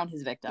didn't drown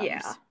his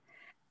victims.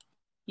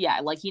 Yeah,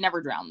 like he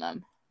never drowned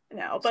them.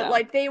 No, but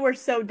like they were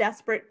so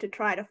desperate to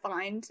try to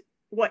find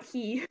what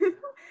he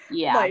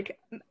like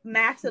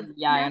max of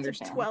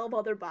 12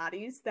 other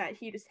bodies that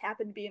he just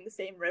happened to be in the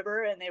same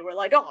river, and they were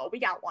like, "Oh, we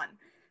got one."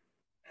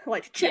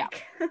 Like,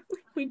 check. Yeah.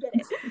 We did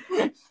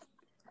it.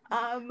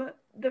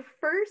 The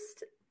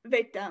first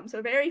victim,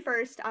 so very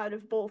first out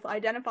of both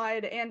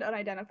identified and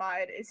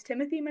unidentified, is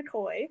Timothy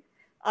McCoy.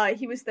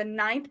 He was the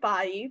 9th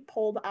body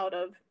pulled out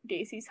of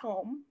Gacy's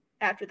home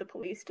after the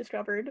police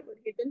discovered what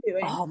he'd been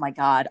doing. Oh my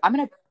god. I'm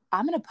gonna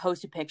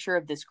post a picture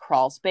of this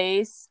crawl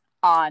space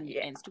on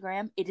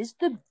Instagram.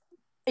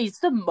 It's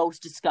the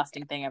most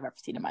disgusting thing I've ever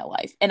seen in my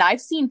life. And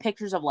I've seen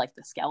pictures of like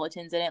the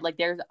skeletons in it. Like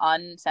there's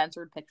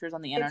uncensored pictures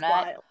on the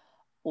internet. It's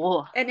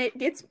wild. Ugh. And it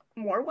gets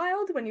more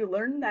wild when you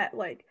learn that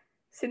like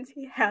since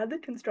he had the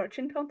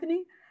construction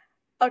company,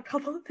 a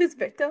couple of his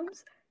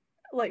victims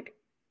like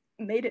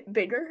made it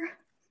bigger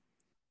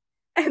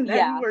and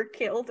then were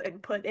killed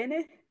and put in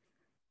it.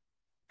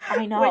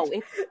 I know.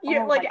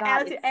 You're like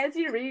as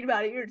you read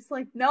about it, you're just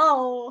like,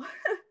 no.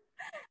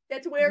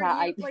 That's where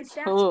that's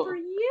for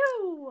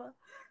you.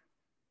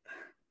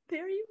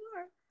 There you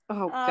are.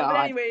 Oh, God.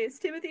 But anyways,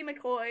 Timothy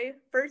McCoy,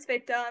 first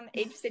victim,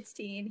 age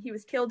 16. He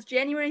was killed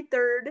January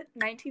 3rd,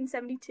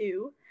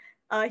 1972.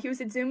 He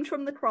was exhumed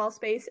from the crawl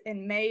space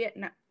in May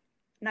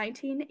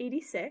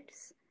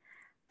 1986.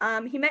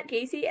 He met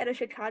Gacy at a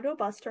Chicago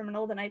bus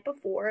terminal the night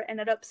before,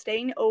 ended up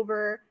staying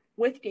over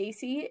with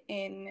Gacy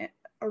in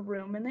a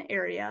room in the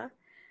area.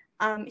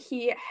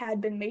 He had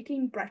been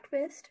making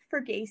breakfast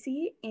for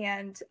Gacy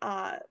and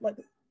went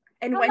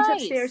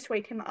upstairs to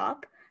wake him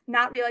up,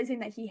 not realizing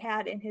that he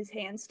had in his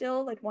hand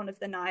still like one of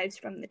the knives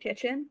from the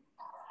kitchen.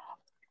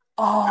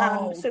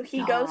 So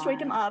he goes to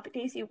wake him up.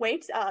 Gacy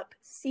wakes up,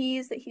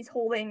 sees that he's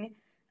holding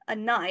a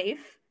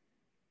knife,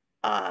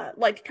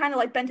 like kind of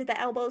like bent at the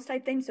elbows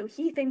type thing. So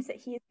he thinks that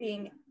he is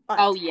being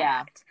attacked. Oh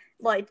yeah.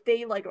 Like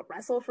they like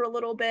wrestle for a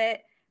little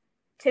bit.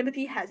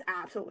 Timothy has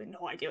absolutely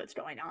no idea what's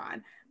going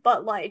on.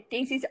 But like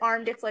Gacy's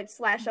arm gets like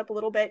slashed up a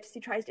little bit as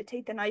he tries to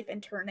take the knife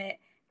and turn it.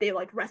 They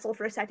like wrestle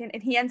for a second,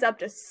 and he ends up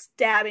just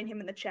stabbing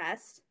him in the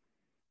chest,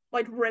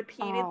 like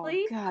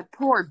repeatedly. Oh God,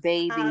 poor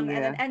baby. And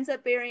then ends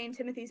up burying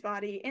Timothy's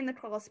body in the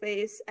crawl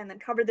space, and then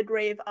covered the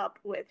grave up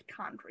with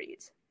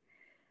concrete.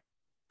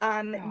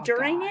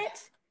 During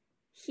it,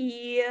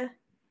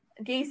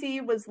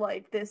 Gacy was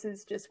like, "This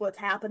is just what's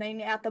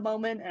happening at the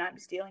moment, and I'm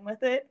just dealing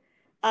with it."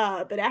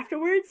 But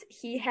afterwards,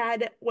 he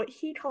had what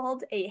he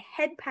called a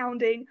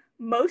head-pounding,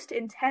 most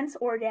intense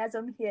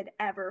orgasm he had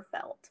ever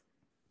felt.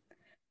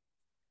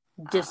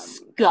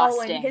 Disgusting.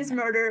 Calling his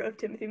murder of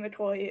Timothy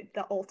McCoy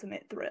the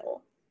ultimate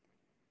thrill.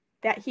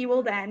 That he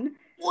will then,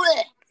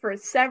 for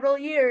several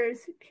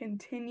years,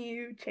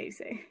 continue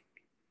chasing.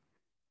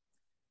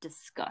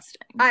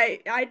 Disgusting.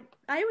 I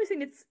always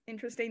think it's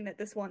interesting that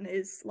this one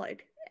is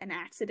like an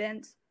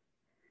accident.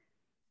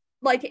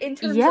 Like in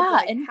terms of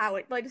like how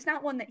it like it's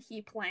not one that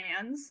he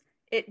plans.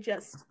 It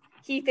just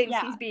he thinks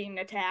he's being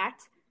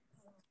attacked,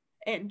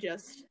 and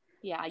just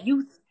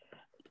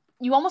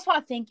you almost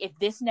want to think if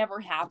this never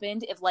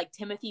happened, if like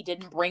Timothy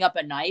didn't bring up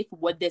a knife,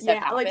 would this have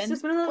happened? Like it's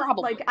just one of those,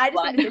 probably. Like I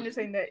just think it's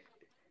interesting that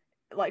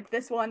like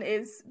this one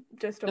is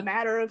just a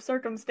matter of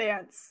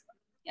circumstance.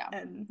 Yeah,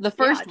 and the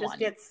first one just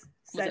gets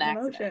set in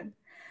motion.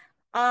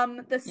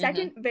 The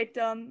second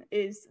victim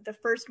is the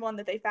first one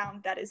that they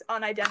found that is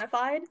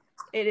unidentified.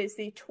 It is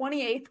the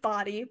 28th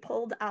body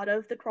pulled out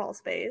of the crawl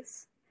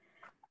space.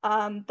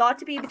 Thought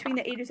to be between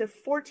the ages of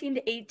 14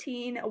 to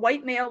 18, a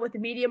white male with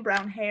medium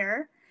brown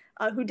hair,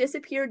 who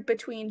disappeared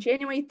between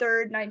January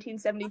 3rd,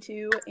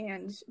 1972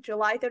 and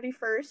July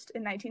 31st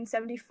in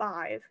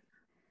 1975.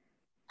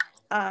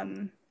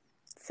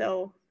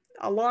 So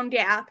a long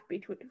gap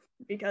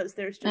because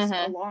there's just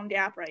a long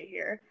gap right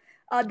here.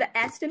 The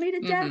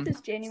estimated death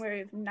is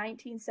January of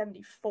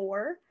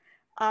 1974,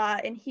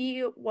 and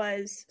he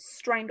was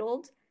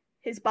strangled.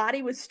 His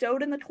body was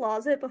stowed in the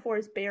closet before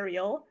his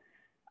burial.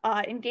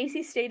 And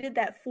Gacy stated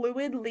that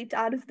fluid leaked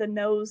out of the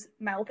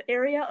nose-mouth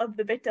area of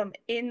the victim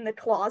in the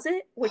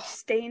closet, which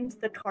stained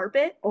the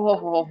carpet.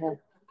 Oh.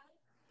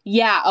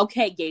 Yeah,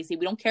 okay, Gacy.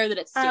 We don't care that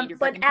it stained your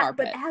freaking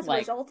carpet. But as a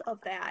result of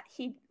that,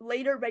 he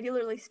later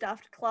regularly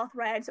stuffed cloth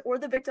rags or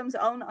the victim's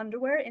own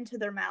underwear into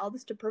their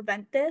mouths to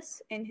prevent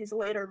this in his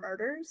later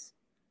murders.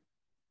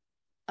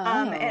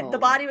 And the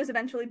body was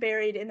eventually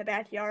buried in the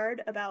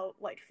backyard about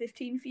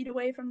 15 feet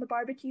away from the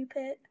barbecue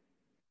pit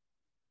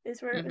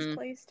is where it was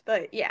placed.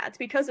 But yeah, it's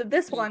because of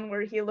this one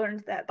where he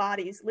learned that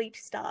bodies leaked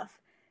stuff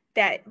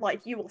that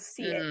you will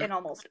see it in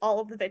almost all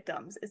of the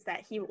victims, is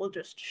that he will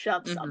just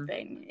shove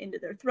something into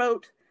their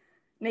throat,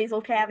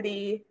 nasal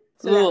cavity,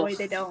 so that way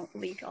they don't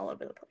leak all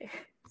over the place.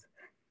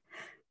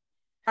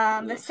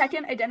 The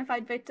second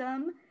identified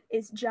victim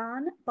is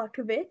John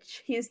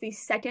Butkovich. He is the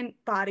second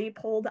body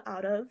pulled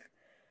out of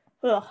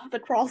the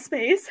crawl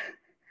space.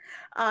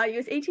 He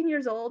was 18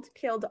 years old,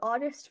 killed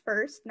August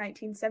 1st,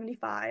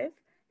 1975,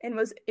 and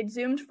was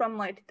exhumed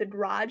from the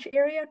garage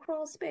area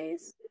crawl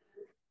space.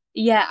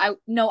 Yeah,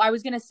 I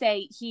was gonna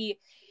say he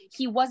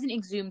wasn't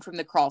exhumed from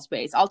the crawl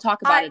space. I'll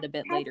talk about it a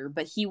bit later,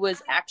 but he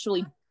was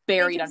actually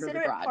buried under the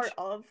garage. Part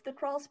of the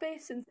crawl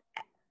space, since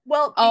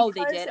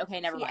they did.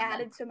 Okay, never mind. He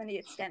added so many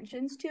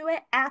extensions to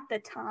it. At the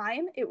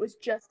time, it was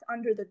just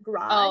under the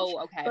garage.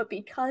 Oh, okay. But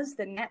because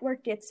the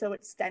network gets so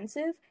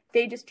extensive,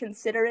 they just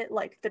consider it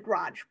the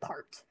garage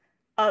part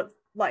of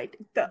the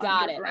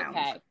underground.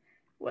 Okay.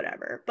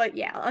 Whatever. But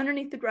yeah,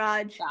 underneath the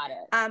garage. Got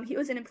it. He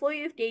was an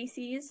employee of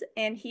Gacy's,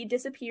 and he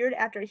disappeared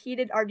after a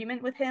heated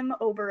argument with him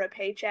over a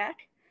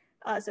paycheck.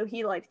 So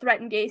he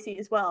threatened Gacy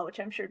as well, which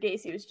I'm sure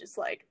Gacy was just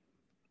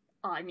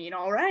I mean,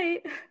 all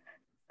right.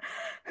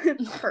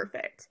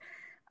 Perfect.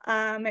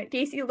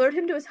 Gacy lured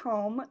him to his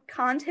home,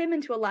 conned him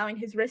into allowing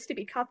his wrist to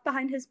be cuffed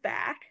behind his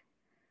back.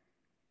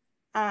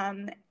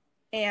 And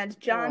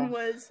John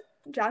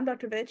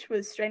Butkovich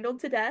was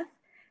strangled to death.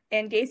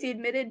 And Gacy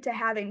admitted to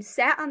having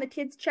sat on the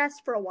kid's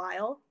chest for a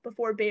while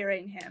before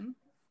burying him.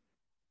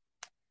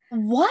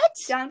 What?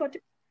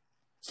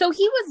 So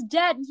he was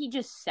dead and he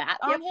just sat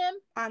on him?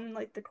 On,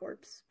 the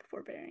corpse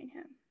before burying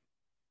him.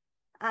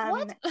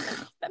 What?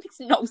 That makes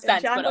no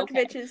sense, John but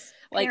okay. Butkovich's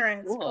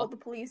parents called the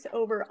police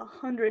over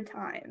 100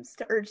 times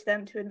to urge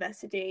them to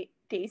investigate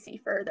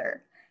Gacy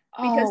further.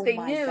 Because they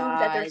knew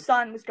that their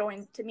son was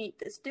going to meet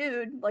this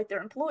dude,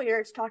 their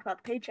employer, to talk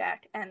about the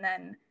paycheck, and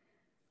then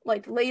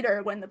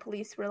later when the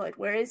police were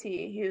where is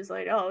he? He was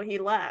oh, he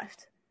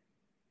left.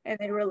 And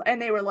they were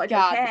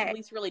God, okay. The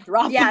police really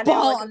dropped the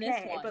ball on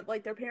this one.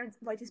 But their parents,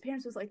 his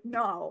parents was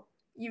no,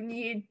 you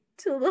need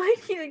to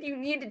you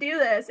need to do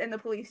this, and the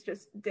police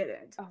just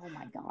didn't. Oh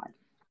my God.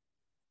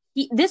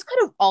 This could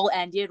have all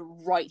ended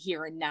right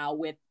here and now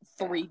with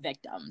 3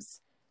 victims.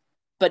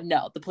 But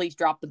no, the police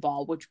dropped the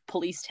ball, which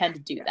police tend to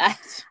do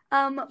that.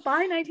 By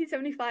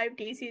 1975,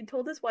 Gacy had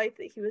told his wife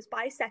that he was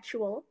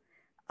bisexual.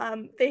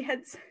 They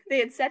had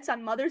sex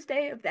on Mother's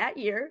Day of that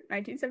year,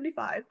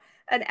 1975,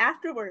 and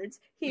afterwards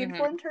he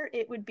informed her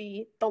it would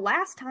be the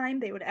last time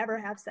they would ever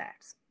have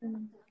sex.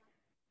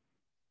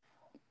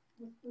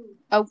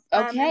 Oh,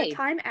 okay. The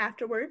time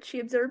afterwards, she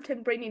observed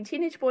him bringing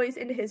teenage boys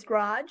into his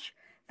garage,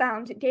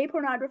 found gay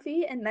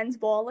pornography and men's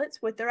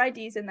wallets with their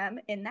IDs in them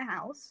in the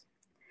house.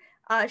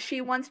 She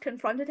once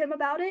confronted him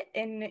about it,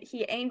 and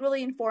he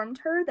angrily informed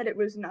her that it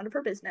was none of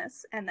her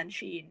business, and then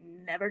she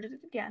never did it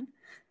again.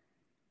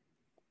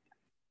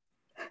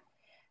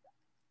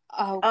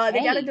 Okay.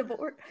 They got a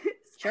divorce.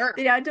 Sure.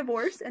 They got a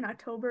divorce in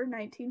October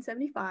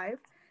 1975,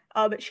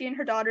 but she and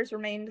her daughters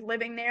remained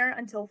living there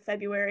until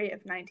February of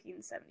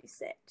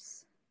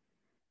 1976.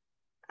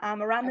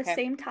 Around the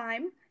same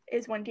time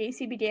is when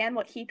Gacy began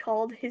what he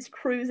called his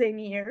cruising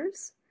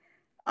years,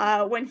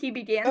 when he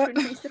began to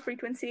increase the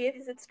frequency of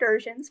his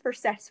excursions for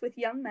sex with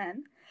young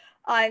men.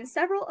 And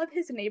several of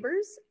his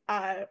neighbors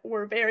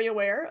were very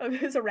aware of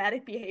his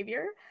erratic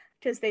behavior,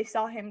 because they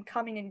saw him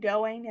coming and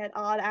going at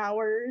odd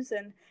hours,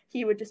 and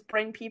he would just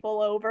bring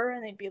people over,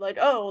 and they'd be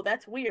oh,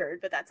 that's weird,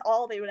 but that's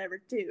all they would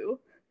ever do.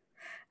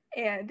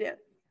 And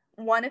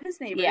one of his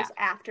neighbors,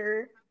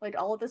 after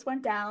all of this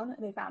went down,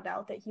 they found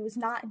out that he was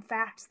not, in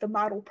fact, the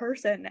model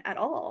person at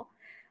all.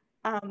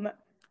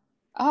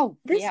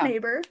 This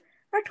neighbor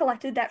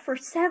recollected that for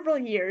several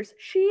years,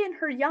 she and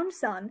her young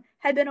son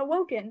had been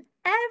awoken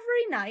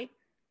every night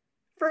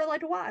for a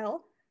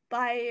while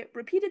by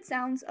repeated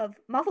sounds of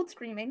muffled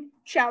screaming,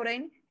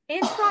 shouting,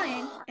 and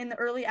crying in the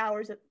early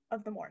hours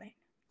of the morning.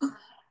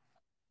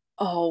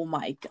 Oh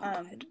my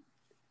God.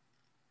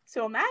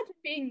 So imagine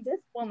being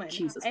this woman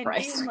Jesus and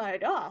Christ. being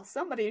oh,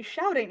 somebody's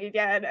shouting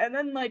again, and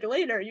then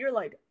later you're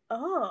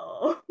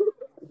oh.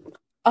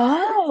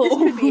 Oh.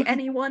 This could be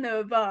any one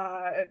of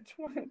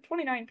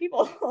 29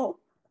 people.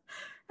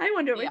 I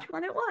wonder which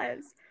one it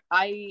was.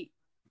 Right.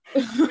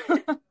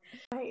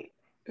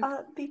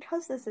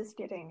 because this is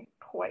getting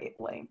quite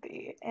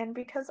lengthy, and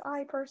because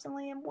I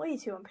personally am way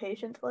too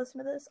impatient to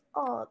listen to this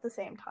all at the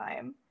same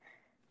time,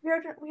 we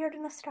are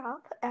going to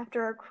stop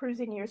after our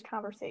cruising years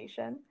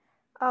conversation.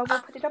 We'll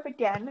put it up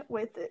again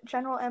with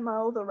general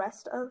MO, the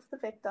rest of the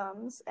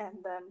victims, and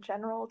then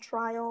general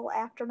trial,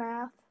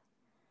 aftermath,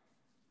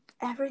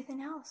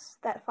 everything else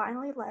that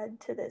finally led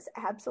to this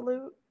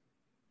absolute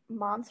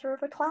monster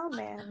of a clown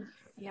man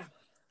being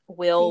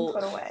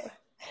put away.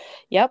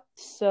 Yep.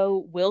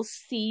 So we'll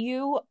see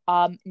you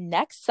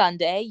next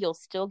Sunday. You'll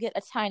still get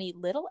a tiny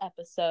little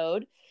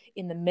episode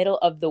in the middle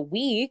of the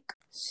week.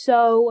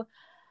 So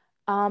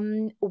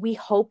we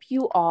hope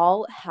you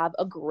all have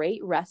a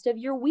great rest of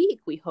your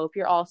week. We hope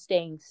you're all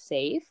staying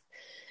safe.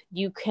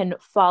 You can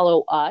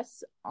follow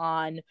us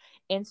on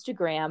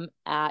Instagram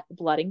at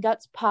Blood and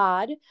Guts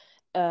Pod.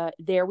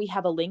 There we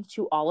have a link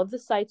to all of the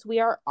sites we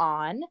are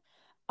on.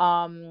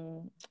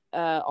 All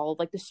of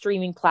like the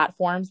streaming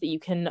platforms that you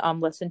can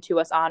listen to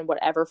us on,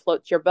 whatever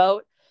floats your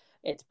boat,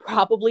 it's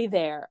probably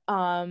there.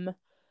 And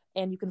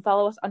you can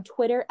follow us on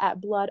Twitter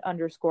at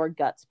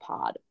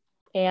blood_gutspod.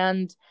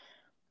 And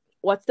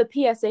what's the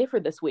PSA for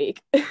this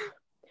week?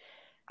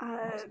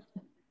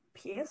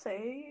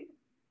 PSA,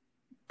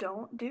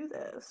 don't do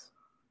this.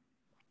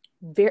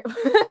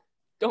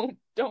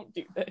 Don't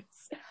do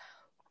this.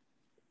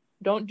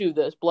 Don't do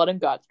this. Blood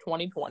and Guts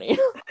 2020.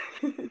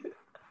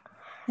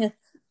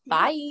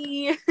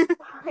 Bye.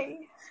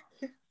 Bye.